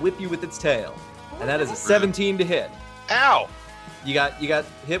try to whip you with its tail, and that is a 17 to hit. Ow. You got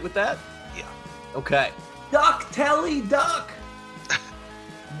hit with that? Yeah. Okay. Duck, Telly, duck.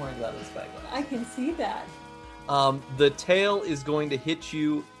 I'm more glad this back. I can see that. The tail is going to hit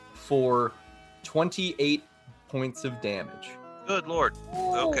you for 28 points of damage. Good lord.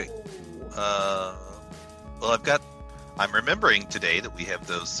 Okay. Well, I'm remembering today that we have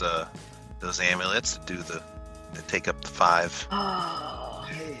those amulets that take up the 5 Oh,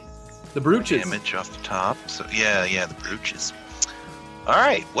 The brooches. damage off the top. So yeah, the brooches. All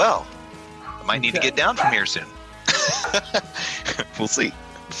right. Well, I might need to get down from here soon. We'll see.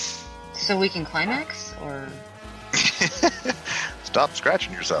 so we can climax, or Stop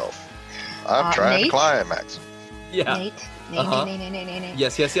scratching yourself. I'm trying to Nate? climax. Yeah. Nate? Uh-huh. Nate.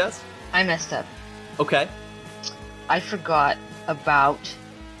 Yes. I messed up. Okay. I forgot about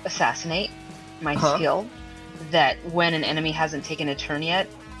assassinate, my Uh-huh. skill. That when an enemy hasn't taken a turn yet,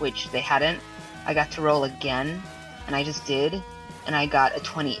 which they hadn't, I got to roll again, and I just did, and I got a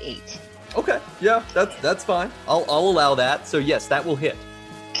 28. Okay. Yeah, that's fine. I'll allow that. So yes, that will hit.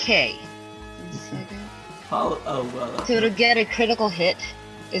 Okay. Well. So to get a critical hit,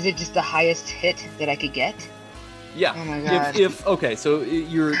 is it just the highest hit that I could get? Yeah. Oh my god. If okay, so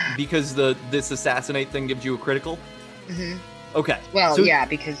you're because this assassinate thing gives you a critical. hmm Okay. Well, so, yeah,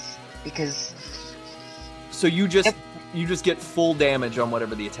 because So you just Yep. you just get full damage on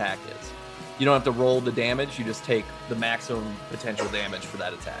whatever the attack is. You don't have to roll the damage. You just take the maximum potential damage for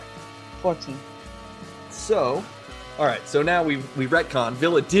that attack. 14. So, all right. So now we retcon.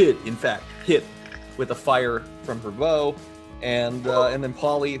 Villa did in fact hit with a fire from her bow, and then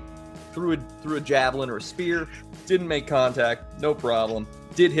Polly threw a javelin or a spear. Didn't make contact. No problem.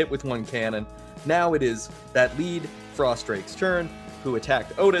 Did hit with one cannon. Now it is that lead Frost Drake's turn, who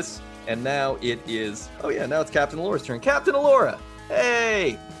attacked Otis, and now it is now it's Captain Alora's turn. Captain Alora,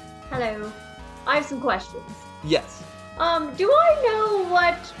 hey. Hello. I have some questions. Yes. Do I know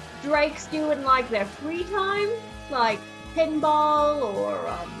what drakes do in like their free time? Like pinball or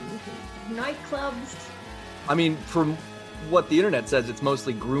nightclubs? I mean, from what the internet says, it's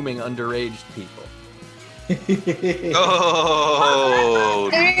mostly grooming underage people. Oh,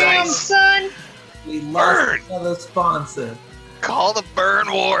 Damn, nice. son! We Burn. lost another sponsor. Call the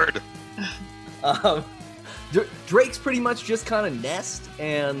burn ward. Drakes pretty much just kind of nest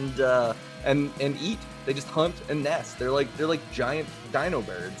and eat. They just hunt and nest. They're like giant dino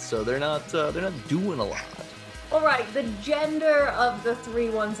birds, so they're not doing a lot. All right, the gender of the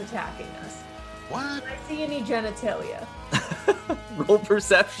 3 ones attacking us. What? Do I see any genitalia? Roll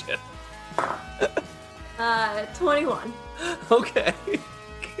perception. 21. Okay.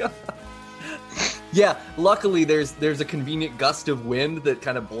 God. Yeah, luckily there's a convenient gust of wind that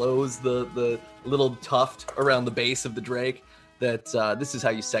kind of blows the little tuft around the base of the drake. That this is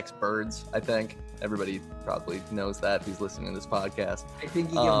how you sex birds, I think. Everybody probably knows that who's listening to this podcast. I think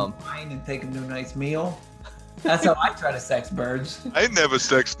you give them wine and take them to a nice meal. That's how I try to sex birds. I never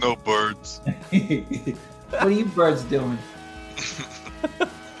sexed no birds. What are you birds doing?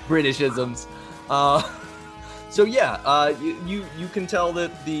 Britishisms. So yeah, you can tell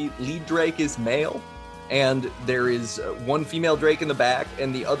that the lead drake is male, and there is one female drake in the back,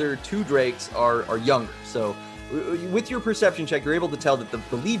 and the other 2 drakes are younger. So with your perception check, you're able to tell that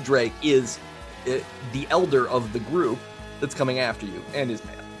the lead drake is the elder of the group that's coming after you, and is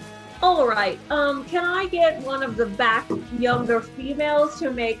male. All right. Can I get one of the back younger females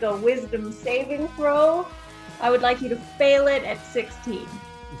to make a wisdom saving throw? I would like you to fail it at 16.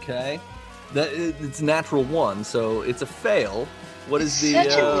 Okay. It's natural 1, so it's a fail. What is the?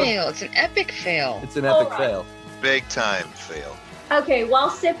 Such a fail. It's an epic fail. It's an epic Alright. fail. Big time fail. Okay, while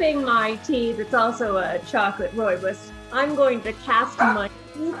sipping my tea that's also a chocolate rooibos, I'm going to cast my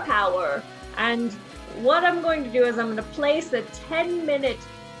new power. And what I'm going to do is I'm going to place the 10-minute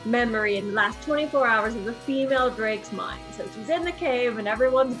memory in the last 24 hours of the female drake's mind. So she's in the cave and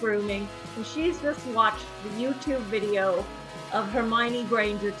everyone's grooming, and she's just watched the YouTube video of Hermione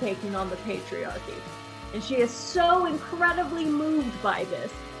Granger taking on the patriarchy. And she is so incredibly moved by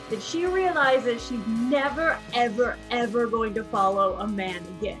this that she realizes she's never, ever, ever going to follow a man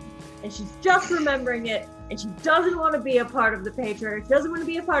again. And she's just remembering it, and she doesn't want to be a part of the patriarchy. She doesn't want to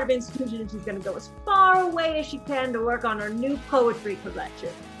be a part of the institution, and she's going to go as far away as she can to work on her new poetry collection.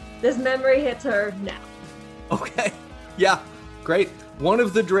 This memory hits her now. Okay. Yeah. Great. One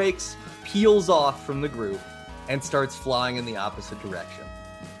of the drakes peels off from the group and starts flying in the opposite direction.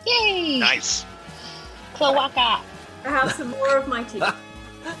 Yay! Nice. Cloaca. I have some more of my tea.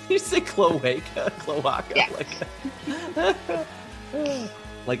 You say cloaca? Cloaca? Yeah.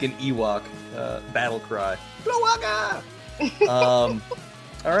 Like an Ewok battle cry. Cloaca! All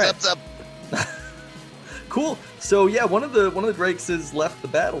right. Zup, zup. Cool. So yeah, one of the drakes has left the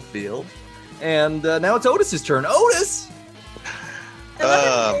battlefield, and now it's Otis's turn. Otis! I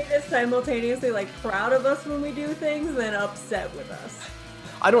love that Dave is simultaneously like proud of us when we do things and upset with us.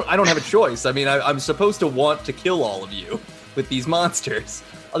 I don't have a choice. I mean, I'm supposed to want to kill all of you with these monsters.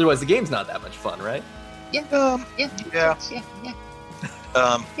 Otherwise, the game's not that much fun, right? Yeah. Yeah. Yeah.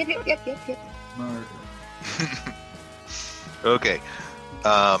 Yep. Murder. Okay.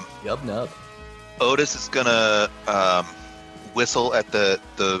 Yub nub. Otis is gonna whistle at the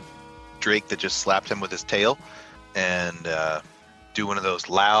drake that just slapped him with his tail, and do one of those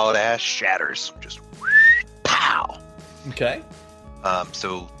loud ass shatters. Just pow. Okay.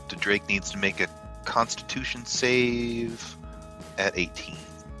 So the drake needs to make a Constitution save at 18.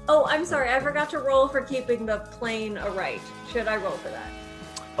 Oh, I'm sorry. I forgot to roll for keeping the plane aright. Should I roll for that?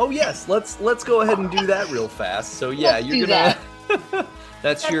 Oh yes, let's go ahead and do that real fast. So yeah, Let's you're do gonna.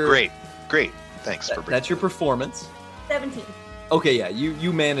 That's your Great. Thanks for bringing That's your performance. 17. Okay, yeah,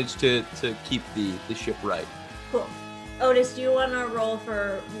 you managed to keep the ship right. Cool. Otis, do you want to roll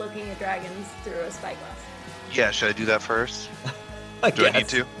for looking at dragons through a spyglass? Yeah, should I do that first? I Do I need guess.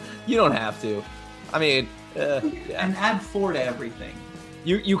 to? You don't have to. I mean, yeah. And add 4 to everything.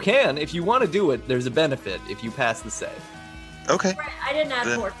 You can if you want to do it. There's a benefit if you pass the save. Okay. Right, I didn't add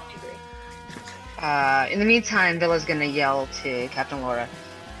Then- 423. In the meantime, Villa's gonna yell to Captain Laura,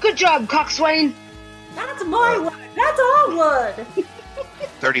 "Good job, coxswain!" That's my word. That's our word.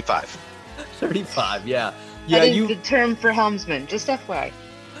 35. 35. Yeah. Yeah. That is You. the term for helmsman. Just FYI.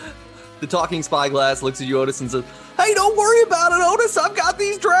 The talking spyglass looks at you, Otis, and says, "Hey, don't worry about it, Otis. I've got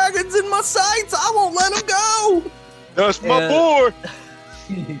these dragons in my sights. I won't let them go." That's my And- boy.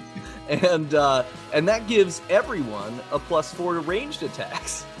 And that gives everyone a +4 to ranged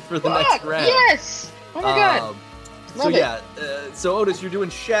attacks for the Fuck, next round. yes! Oh my god. So Love it. yeah, so Otis, you're doing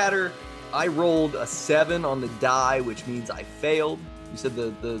shatter. I rolled a 7 on the die, which means I failed. You said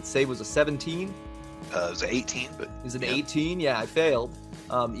the save was a 17. It was 18, but Is it yeah. 18? Yeah, I failed.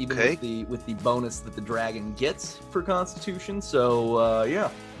 even Okay. with the bonus that the dragon gets for Constitution. So yeah,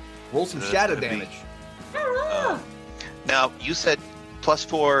 roll some That's shadow gonna be- damage. Now, you said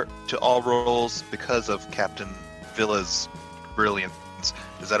 +4 to all rolls because of Captain Villa's brilliance.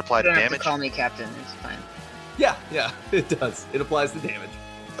 Does that apply You to don't have to damage? call me captain. It's fine. Yeah, it does. It applies to damage.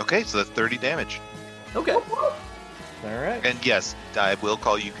 Okay, so that's 30 damage. Okay. All right. And yes, I will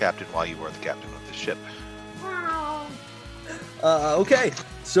call you captain while you are the captain of the ship. Okay,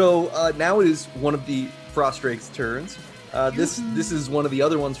 so now it is one of the Frostdrake's turns. This is one of the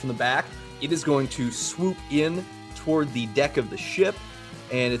other ones from the back. It is going to swoop in toward the deck of the ship,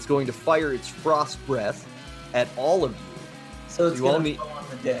 and it's going to fire its frost breath at all of you. So it's You all gonna need- go on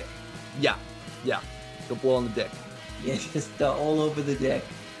the deck. Yeah. Go blow on the deck. Yeah, just all over the deck.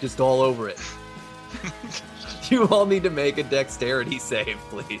 Just all over it. You all need to make a dexterity save,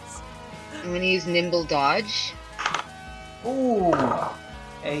 please. I'm gonna use nimble dodge. Ooh,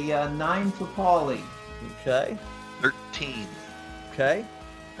 a 9 for Polly. Okay. 13. Okay.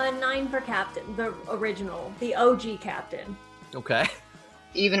 A 9 for captain, the original, the OG captain. Okay.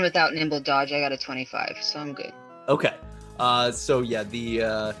 Even without nimble dodge, I got a 25, so I'm good. Okay. So yeah,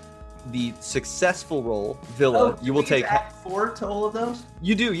 the successful roll, Villa, you will please take. add 4 to all of those.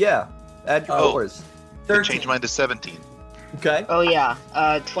 You do, yeah. Add your Oh. fours. I 13. changed mine to 17. Okay. Oh yeah,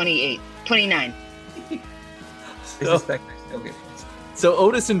 28, 29. I So, suspect I still get points. so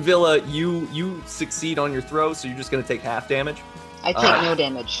Otis and Villa, you succeed on your throw, so you're just going to take half damage. I take Ah. no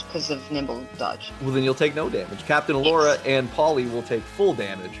damage because of nimble dodge. Well, then you'll take no damage. Captain Alora and Polly will take full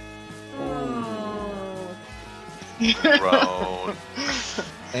damage, Oh. Grown.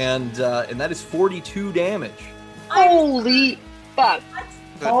 and that is 42 damage Holy fuck,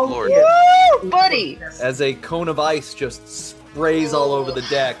 Good Oh, lord. yeah. woo, buddy! as a cone of ice just sprays all over the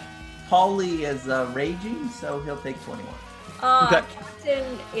deck. Polly is raging, so he'll take 21. Okay.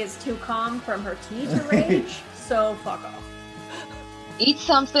 Captain is too calm from her tea to rage, so fuck off. Eat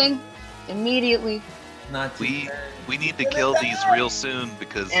something immediately. Not too We bad. we need to kill these real soon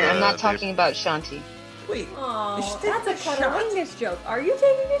because And I'm not they're- talking about Shanti. Wait, Oh, Is she that's a taking a shot? cutalingus joke. Are you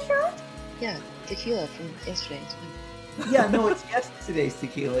taking a shot? Yeah, tequila from yesterday. It's fine. yeah, no, it's yesterday's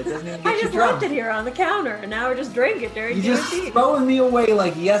tequila. It doesn't even I get you just drunk. left it here on the counter, and now we're just drinking it during You're just DOT. throwing me away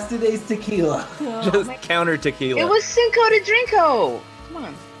like yesterday's tequila. Oh, Just my- counter tequila. It was Cinco de Drinko! Come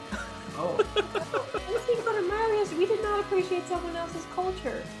on. Oh, Let's think about Marius. We did not appreciate someone else's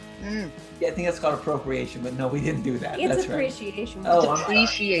culture. Mm, yeah, I think that's called appropriation, but no, we didn't do that. It's That's right. appreciation. Oh, I'm sorry.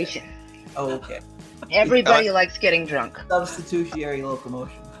 appreciation. Oh, okay. Everybody likes getting drunk. Substitutionary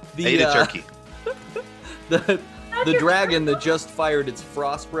locomotion. ate a turkey. The dragon that just fired its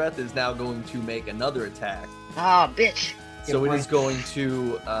frost breath is now going to make another attack. Ah, bitch. So it is going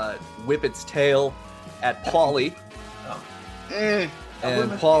to whip its tail at Polly. Mm.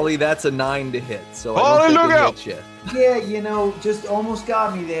 And Polly, that's a 9 to hit. So Polly, I don't look think it out! hits you. Yeah, you know, just almost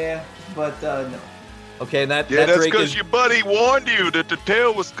got me there, but no. Okay, and that Yeah, that's Drake because is your buddy warned you that the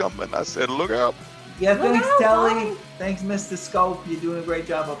tail was coming. I said, look out. Yeah, Look thanks, out, Telly. Polly. Thanks, Mr. Scope. You're doing a great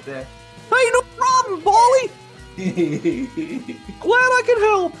job up there. Hey, no problem, Polly. Glad I could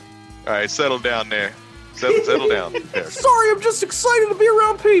help. All right, settle down there. Settle down there. Sorry, I'm just excited to be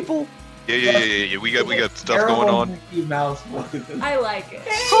around people. Yeah. We got stuff going Terrible on. Mickey Mouse voice. I like it.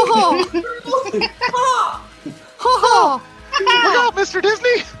 Ha ha. Ha ha. Look out, Mr.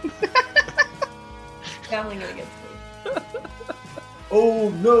 Disney. Definitely gonna get through. Oh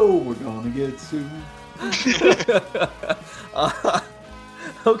no, we're gonna get sued.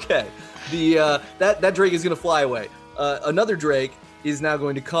 Okay, that Drake is gonna fly away. Another Drake is now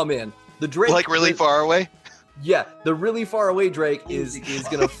going to come in. The Drake, Like really far away? Yeah, the really far away Drake is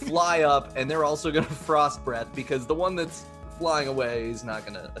gonna fly up, and they're also gonna frost breath because the one that's flying away is not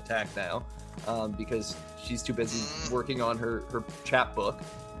gonna attack now, because she's too busy working on her chapbook.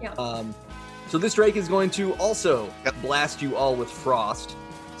 Yeah. So this Drake is going to also blast you all with frost.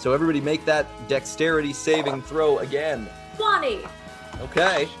 So everybody make that dexterity saving throw again. 20.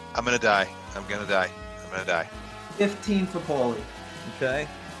 Okay. I'm gonna die. 15 for Paulie. Okay.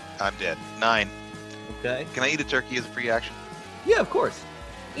 I'm dead. 9. Okay. Can I eat a turkey as a free action? Yeah, of course.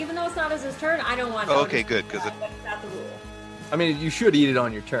 Even though it's not his turn, I don't want to. Oh, okay, good, 'cause it- That's not the rule. I mean, you should eat it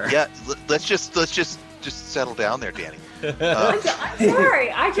on your turn. Yeah, let's just settle down there, Danny. I'm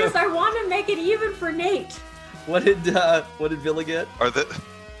sorry. I want to make it even for Nate. What did Villa get? Are the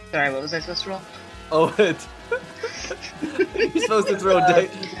Sorry, what was I supposed to roll? Oh, you're supposed to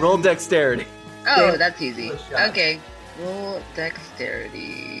roll dexterity. Oh, Damn. that's easy. Good shot. Okay. Roll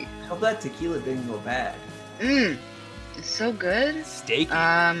dexterity. Hope that tequila didn't go bad. Mmm. It's so good. Steak.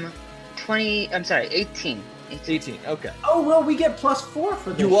 18. 18. Okay. Oh, well, we get +4 for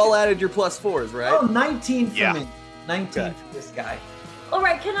this. You all shit. added your +4s, right? Oh, 19 for Yeah. me. 19 Okay. for this guy. All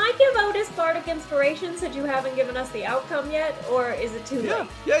right, can I give Otis Bardic Inspiration since you haven't given us the outcome yet, or is it too Yeah. late?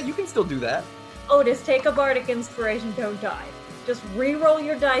 Yeah, you can still do that. Otis, take a Bardic Inspiration, don't die. Just re-roll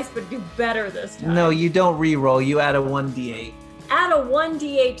your dice, but do better this time. No, you don't re-roll. You add a 1d8. Add a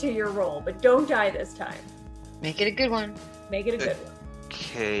 1d8 to your roll, but don't die this time. Make it a good one. Make it a good one.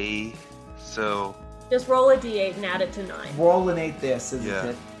 Okay. So Just roll a d8 and add it to 9. Roll an 8 this, isn't Yeah.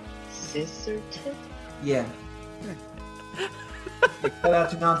 it? Scissor tip. Yeah. You cut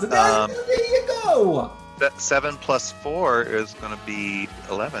out your nonsense. Um, There you go. that 7 plus 4 is going to be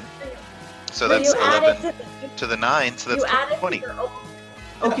 11. So But that's you add 11 it to the 9. So you that's add it 20. to your own.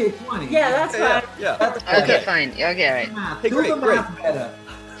 Okay, 20. Yeah, that's Yeah, fine. yeah. That's Okay, better. fine. Okay, all right. Math. Hey, Do great, the great. math better.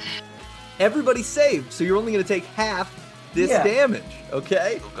 Everybody saved, so you're only going to take half this Yeah. damage,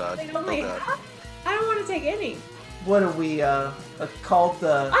 okay? Oh god. Like Oh only god. half? I don't want to take any. What are we, occult,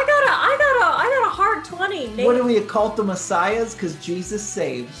 I got a hard 20. Nate. what are we, occult the messiahs? Because Jesus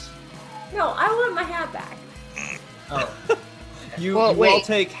saves. No, I want my hat back. Oh. You, Well, you all wait.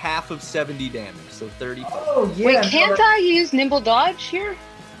 take half of 70 damage, so 35. Oh, yeah. Wait, can't I use nimble dodge here?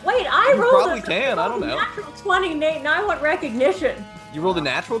 Wait, I You rolled probably a can, I don't know. natural 20, Nate, and I want recognition. You rolled a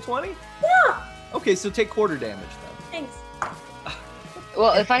natural 20? Yeah. Okay, so take quarter damage then. Thanks.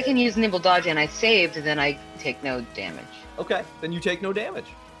 Well, if I can use nimble dodge and I saved, then I take no damage. Okay, then you take no damage.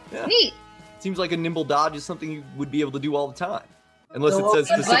 Yeah. Neat. Seems like a nimble dodge is something you would be able to do all the time. Unless it No, says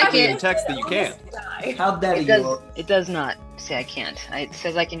I specifically like in it. text that you can't. How dead are It you? does. It does not say I can't. It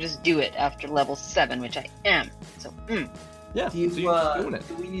says I can just do it after level 7, which I am. So, Yeah, Do you, so you're just doing it.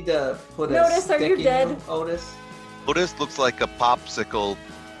 do we need to put a Notice, are stick you in dead? Otis? Otis looks like a popsicle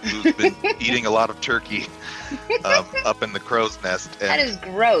who's been eating a lot of turkey up in the crow's nest. that And is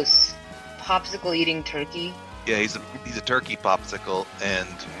gross. Popsicle eating turkey. yeah, he's a turkey popsicle and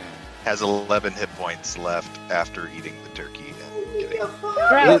has 11 hit points left after eating the turkey. And getting,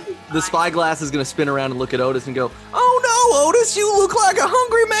 Gross. The spyglass is going to spin around and look at Otis and go, "Oh no, Otis, you look like a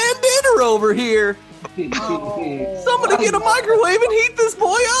hungry man dinner over here. Oh. Somebody get a microwave and heat this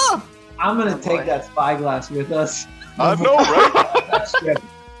boy up." I'm gonna Oh, take boy. that spyglass with us. I know, right?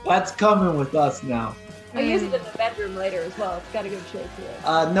 That's coming with us now. I use it in the bedroom later as well. It's got a good shape to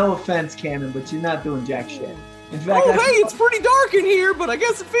it. No offense, Cannon, but you're not doing jack shit. In fact, Oh, hey, it's pretty dark in here, but I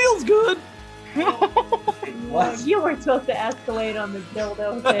guess it feels good. What? You weren't supposed to escalate on this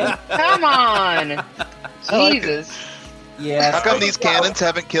dildo thing. Come on. Jesus. yeah. How come these cannons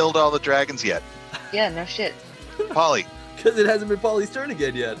haven't killed all the dragons yet? Yeah, no shit. Polly. Because it hasn't been Polly's turn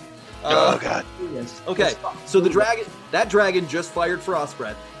again yet. Oh god. Yes. Okay, so that dragon just fired Frost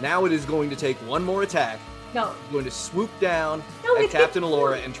Breath. Now it is going to take one more attack. No. It's going to swoop down No, at it's Captain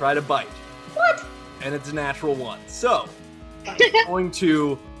Alora and try to bite. What? And it's a natural 1. So, it's going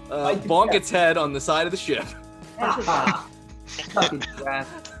to Bite the bonk cat. its head on the side of the ship. That's a Ha Fucking brat.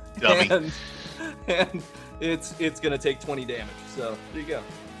 Dummy. And it's going to take 20 damage. So, there you go.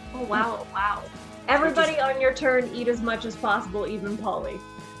 Oh, wow. Wow. Everybody on your turn, eat as much as possible, even Polly.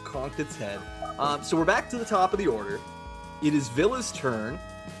 Conked its head. So, we're back to the top of the order. It is Villa's turn.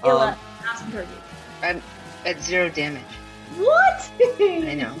 Illa, ask turkey. I'm at 0 damage. What?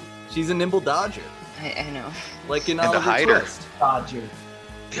 I know. She's a nimble dodger, I know. like in And a Oliver hider. Twist. Dodger.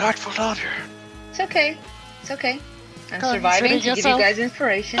 The Artful Dodger. It's okay. It's okay. I'm Consider surviving to give you yourself- guys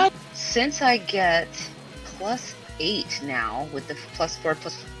inspiration. Since I get +8 now with the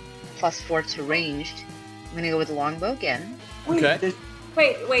 +4 to ranged, I'm gonna go with the longbow again. Wait, Okay.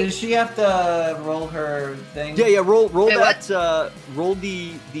 Wait. Does she have to roll her thing? Yeah, roll Wait, that. Roll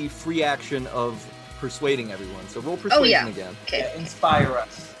the free action of persuading everyone. So roll persuasion yeah. again. Okay. Yeah, inspire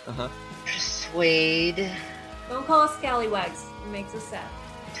us. Uh-huh. Persuade Don't call us scallywags. It makes us sad.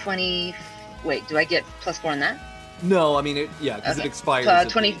 20. Wait, do I get +4 on that? No, I mean because it Okay. expires. at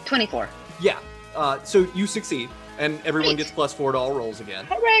the- 24. Yeah. So you succeed, and everyone Great. gets +4 to all rolls again.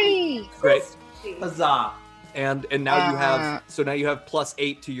 Hooray! Great. Huzzah. And now you have Uh-huh. you have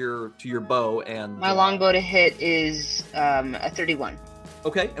 +8 to your bow and My longbow to hit is a 31.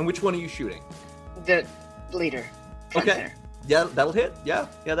 Okay, and which one are you shooting? The leader. front Okay. center. Yeah, that'll hit. Yeah,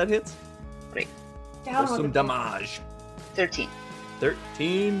 that hits. Down Some with the- damage. 13.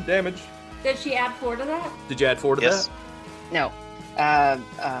 13 damage. Did she add 4 to that? Did you add 4 to Yes. No.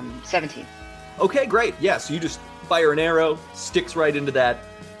 17. that? Okay, great. Yeah, so you just fire an arrow, sticks right into that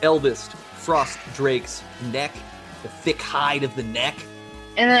eldest Frost Drake's neck, the thick hide of the neck.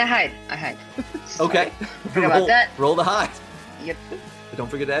 And then I hide. Sorry. Okay. Forgot about that. Roll the hide. Yep. But don't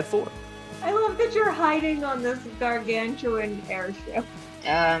forget to add 4. I love that you're hiding on this gargantuan airship.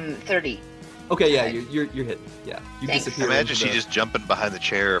 30. Okay, yeah, you're hidden. Yeah, you Thanks. disappear. Imagine into she the- just jumping behind the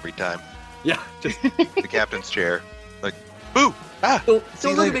chair every time. Yeah, just The captain's chair. Like, boo! Ah! don't See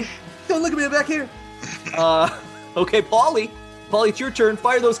you look at later. me. Don't look at me back here. Okay, Paulie, it's your turn.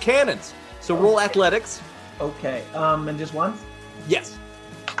 Fire those cannons. So roll athletics. Okay. And just once. Yes.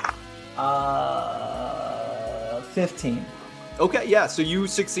 15. Okay, yeah. So you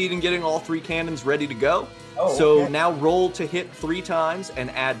succeed in getting all 3 cannons ready to go. Oh, So okay. now roll to hit 3 times and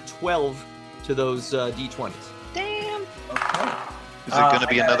add 12 to those d20s. Damn. Okay. Is it going to I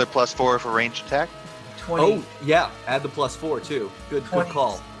be got another +4 for ranged attack? 20. Oh, yeah. Add the +4 too. Good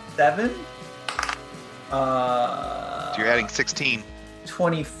call. 7. So you're adding 16.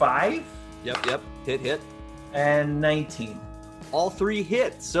 25 Yep. Hit. and 19. All 3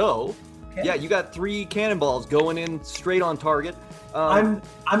 hit. So Okay. yeah, you got 3 cannonballs going in straight on target. I'm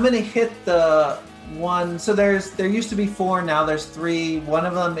gonna hit the one. So there used to be 4. Now there's 3. One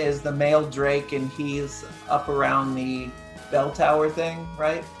of them is the male Drake, and he's up around the bell tower thing,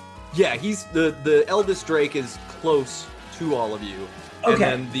 right? Yeah, he's the eldest Drake is close to all of you.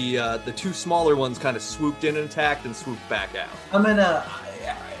 Okay. And then the 2 smaller ones kind of swooped in and attacked and swooped back out. I'm gonna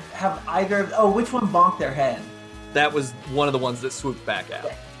have either. Oh, which one bonked their head? That was one of the ones that swooped back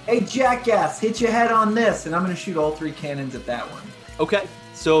out. Hey, jackass, hit your head on this, and I'm gonna shoot all 3 cannons at that one. Okay,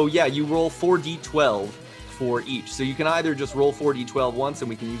 so yeah, you roll 4d12 for each. So you can either just roll 4d12 once, and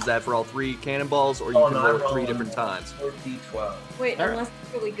we can use that for all 3 cannonballs, or you can roll it 3 different times. 4d12. Wait, All right. unless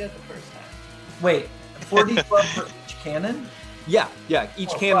it's really good the first time. Wait, 4d12 for each cannon? Yeah. Each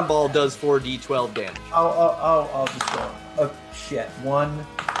Oh, fuck. cannonball does 4d12 damage. I'll just roll. Oh shit! 1,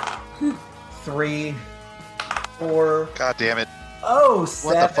 3, 4. God damn it. Oh,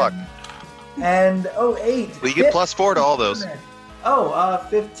 What the 7. fuck? And 8. Well, you get +4 to all those. Oh,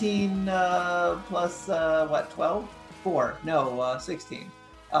 15 plus what? 12? 4. No, 16.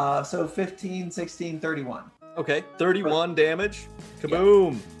 So 15, 16, 31. Okay, 31 damage.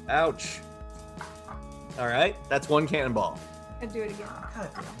 Kaboom! Ouch. All right, that's 1 cannonball. I'd do it again. God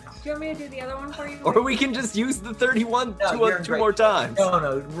damn it. Do you want me to do the other one for you? Or we can just use the 31 No, you're 2 great. more times.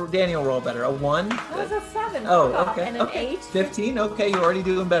 No, Daniel roll better. A 1. That was a 7. Oh, Fuck. okay. And an 8. 15. Okay, you're already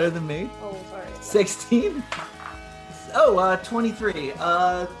doing better than me. Oh, sorry. 16. Oh, 23.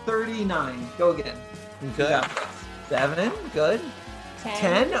 39. Go again. Okay. Yeah. 7. Good.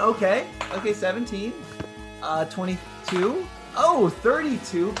 10. Okay. Okay, 17. 22. Oh,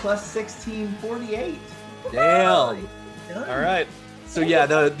 32 plus 16, 48. Damn. Done. All right. So yeah,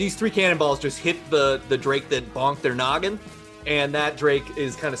 these 3 cannonballs just hit the Drake that bonked their noggin, and that Drake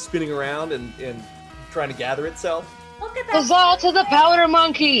is kind of spinning around and trying to gather itself. Look at that. Huzzah to the powder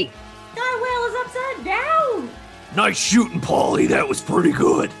monkey! That whale is upside down. Nice shooting, Paulie. That was pretty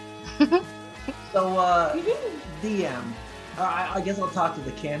good. So, DM. I guess I'll talk to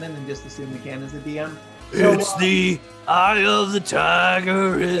the cannon and just assume the cannon's a DM. So, It's the eye of the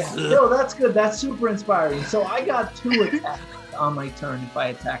tiger. No, that's good. That's super inspiring. So I got 2 attacks on my turn if I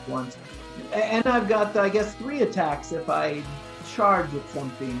attack once. And I've got, I guess, 3 attacks if I charge with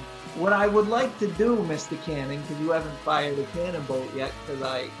something. What I would like to do, Mr. Cannon, because you haven't fired a cannon bolt yet, because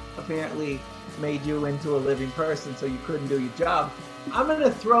I apparently made you into a living person so you couldn't do your job. I'm going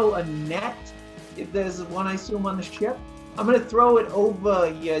to throw a net, if there's one I assume on the ship. I'm going to throw it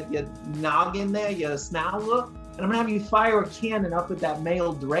over your noggin there, your snouser, and I'm going to have you fire a cannon up at that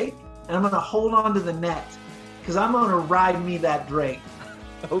male Drake, and I'm going to hold on to the net, because I'm going to ride me that Drake.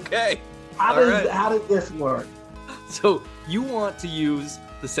 Okay. How All right. does this work? So you want to use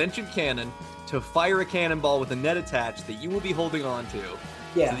the sentient cannon to fire a cannonball with a net attached that you will be holding on to, so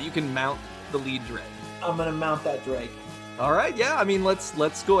Yeah, that you can mount the lead Drake. I'm going to mount that Drake. All right. Yeah. I mean, let's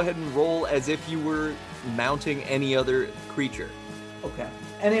go ahead and roll as if you were mounting any other creature. Okay.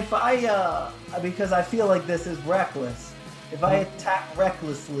 And if I, because I feel like this is reckless, if I attack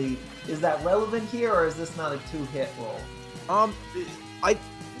recklessly, is that relevant here, or is this not a 2-hit roll?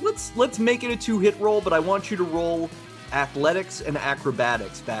 Let's make it a 2-hit roll, but I want you to roll athletics and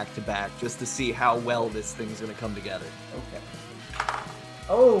acrobatics back to back just to see how well this thing's going to come together. Okay.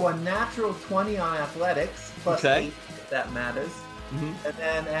 Oh, a natural 20 on athletics, plus Okay. 8, if that matters. Mhm. And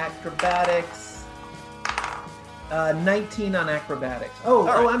then acrobatics, 19 on acrobatics. Oh,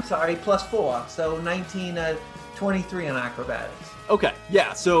 All right. I'm sorry, plus 4. So 19, 23 on acrobatics. Okay.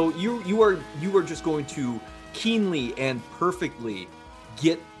 Yeah. So you are just going to keenly and perfectly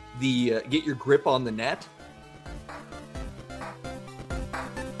get your grip on the net.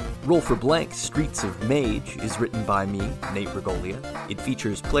 Roll for Blank Streets of Mage is written by me, Nate Regolia. It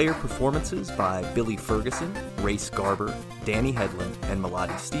features player performances by Billy Ferguson, Race Garber, Danny Headland, and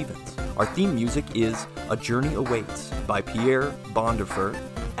Melody Stevens. Our theme music is A Journey Awaits by Pierre Bondefert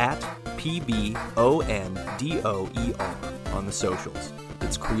at PBONDOER on the socials.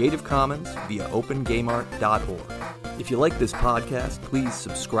 It's Creative Commons via opengameart.org. If you like this podcast, please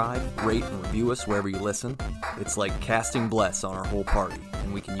subscribe, rate, and review us wherever you listen. It's like casting bless on our whole party,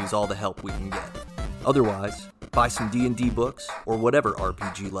 and we can use all the help we can get. Otherwise, buy some D&D books or whatever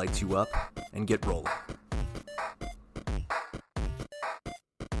RPG lights you up, and get rolling.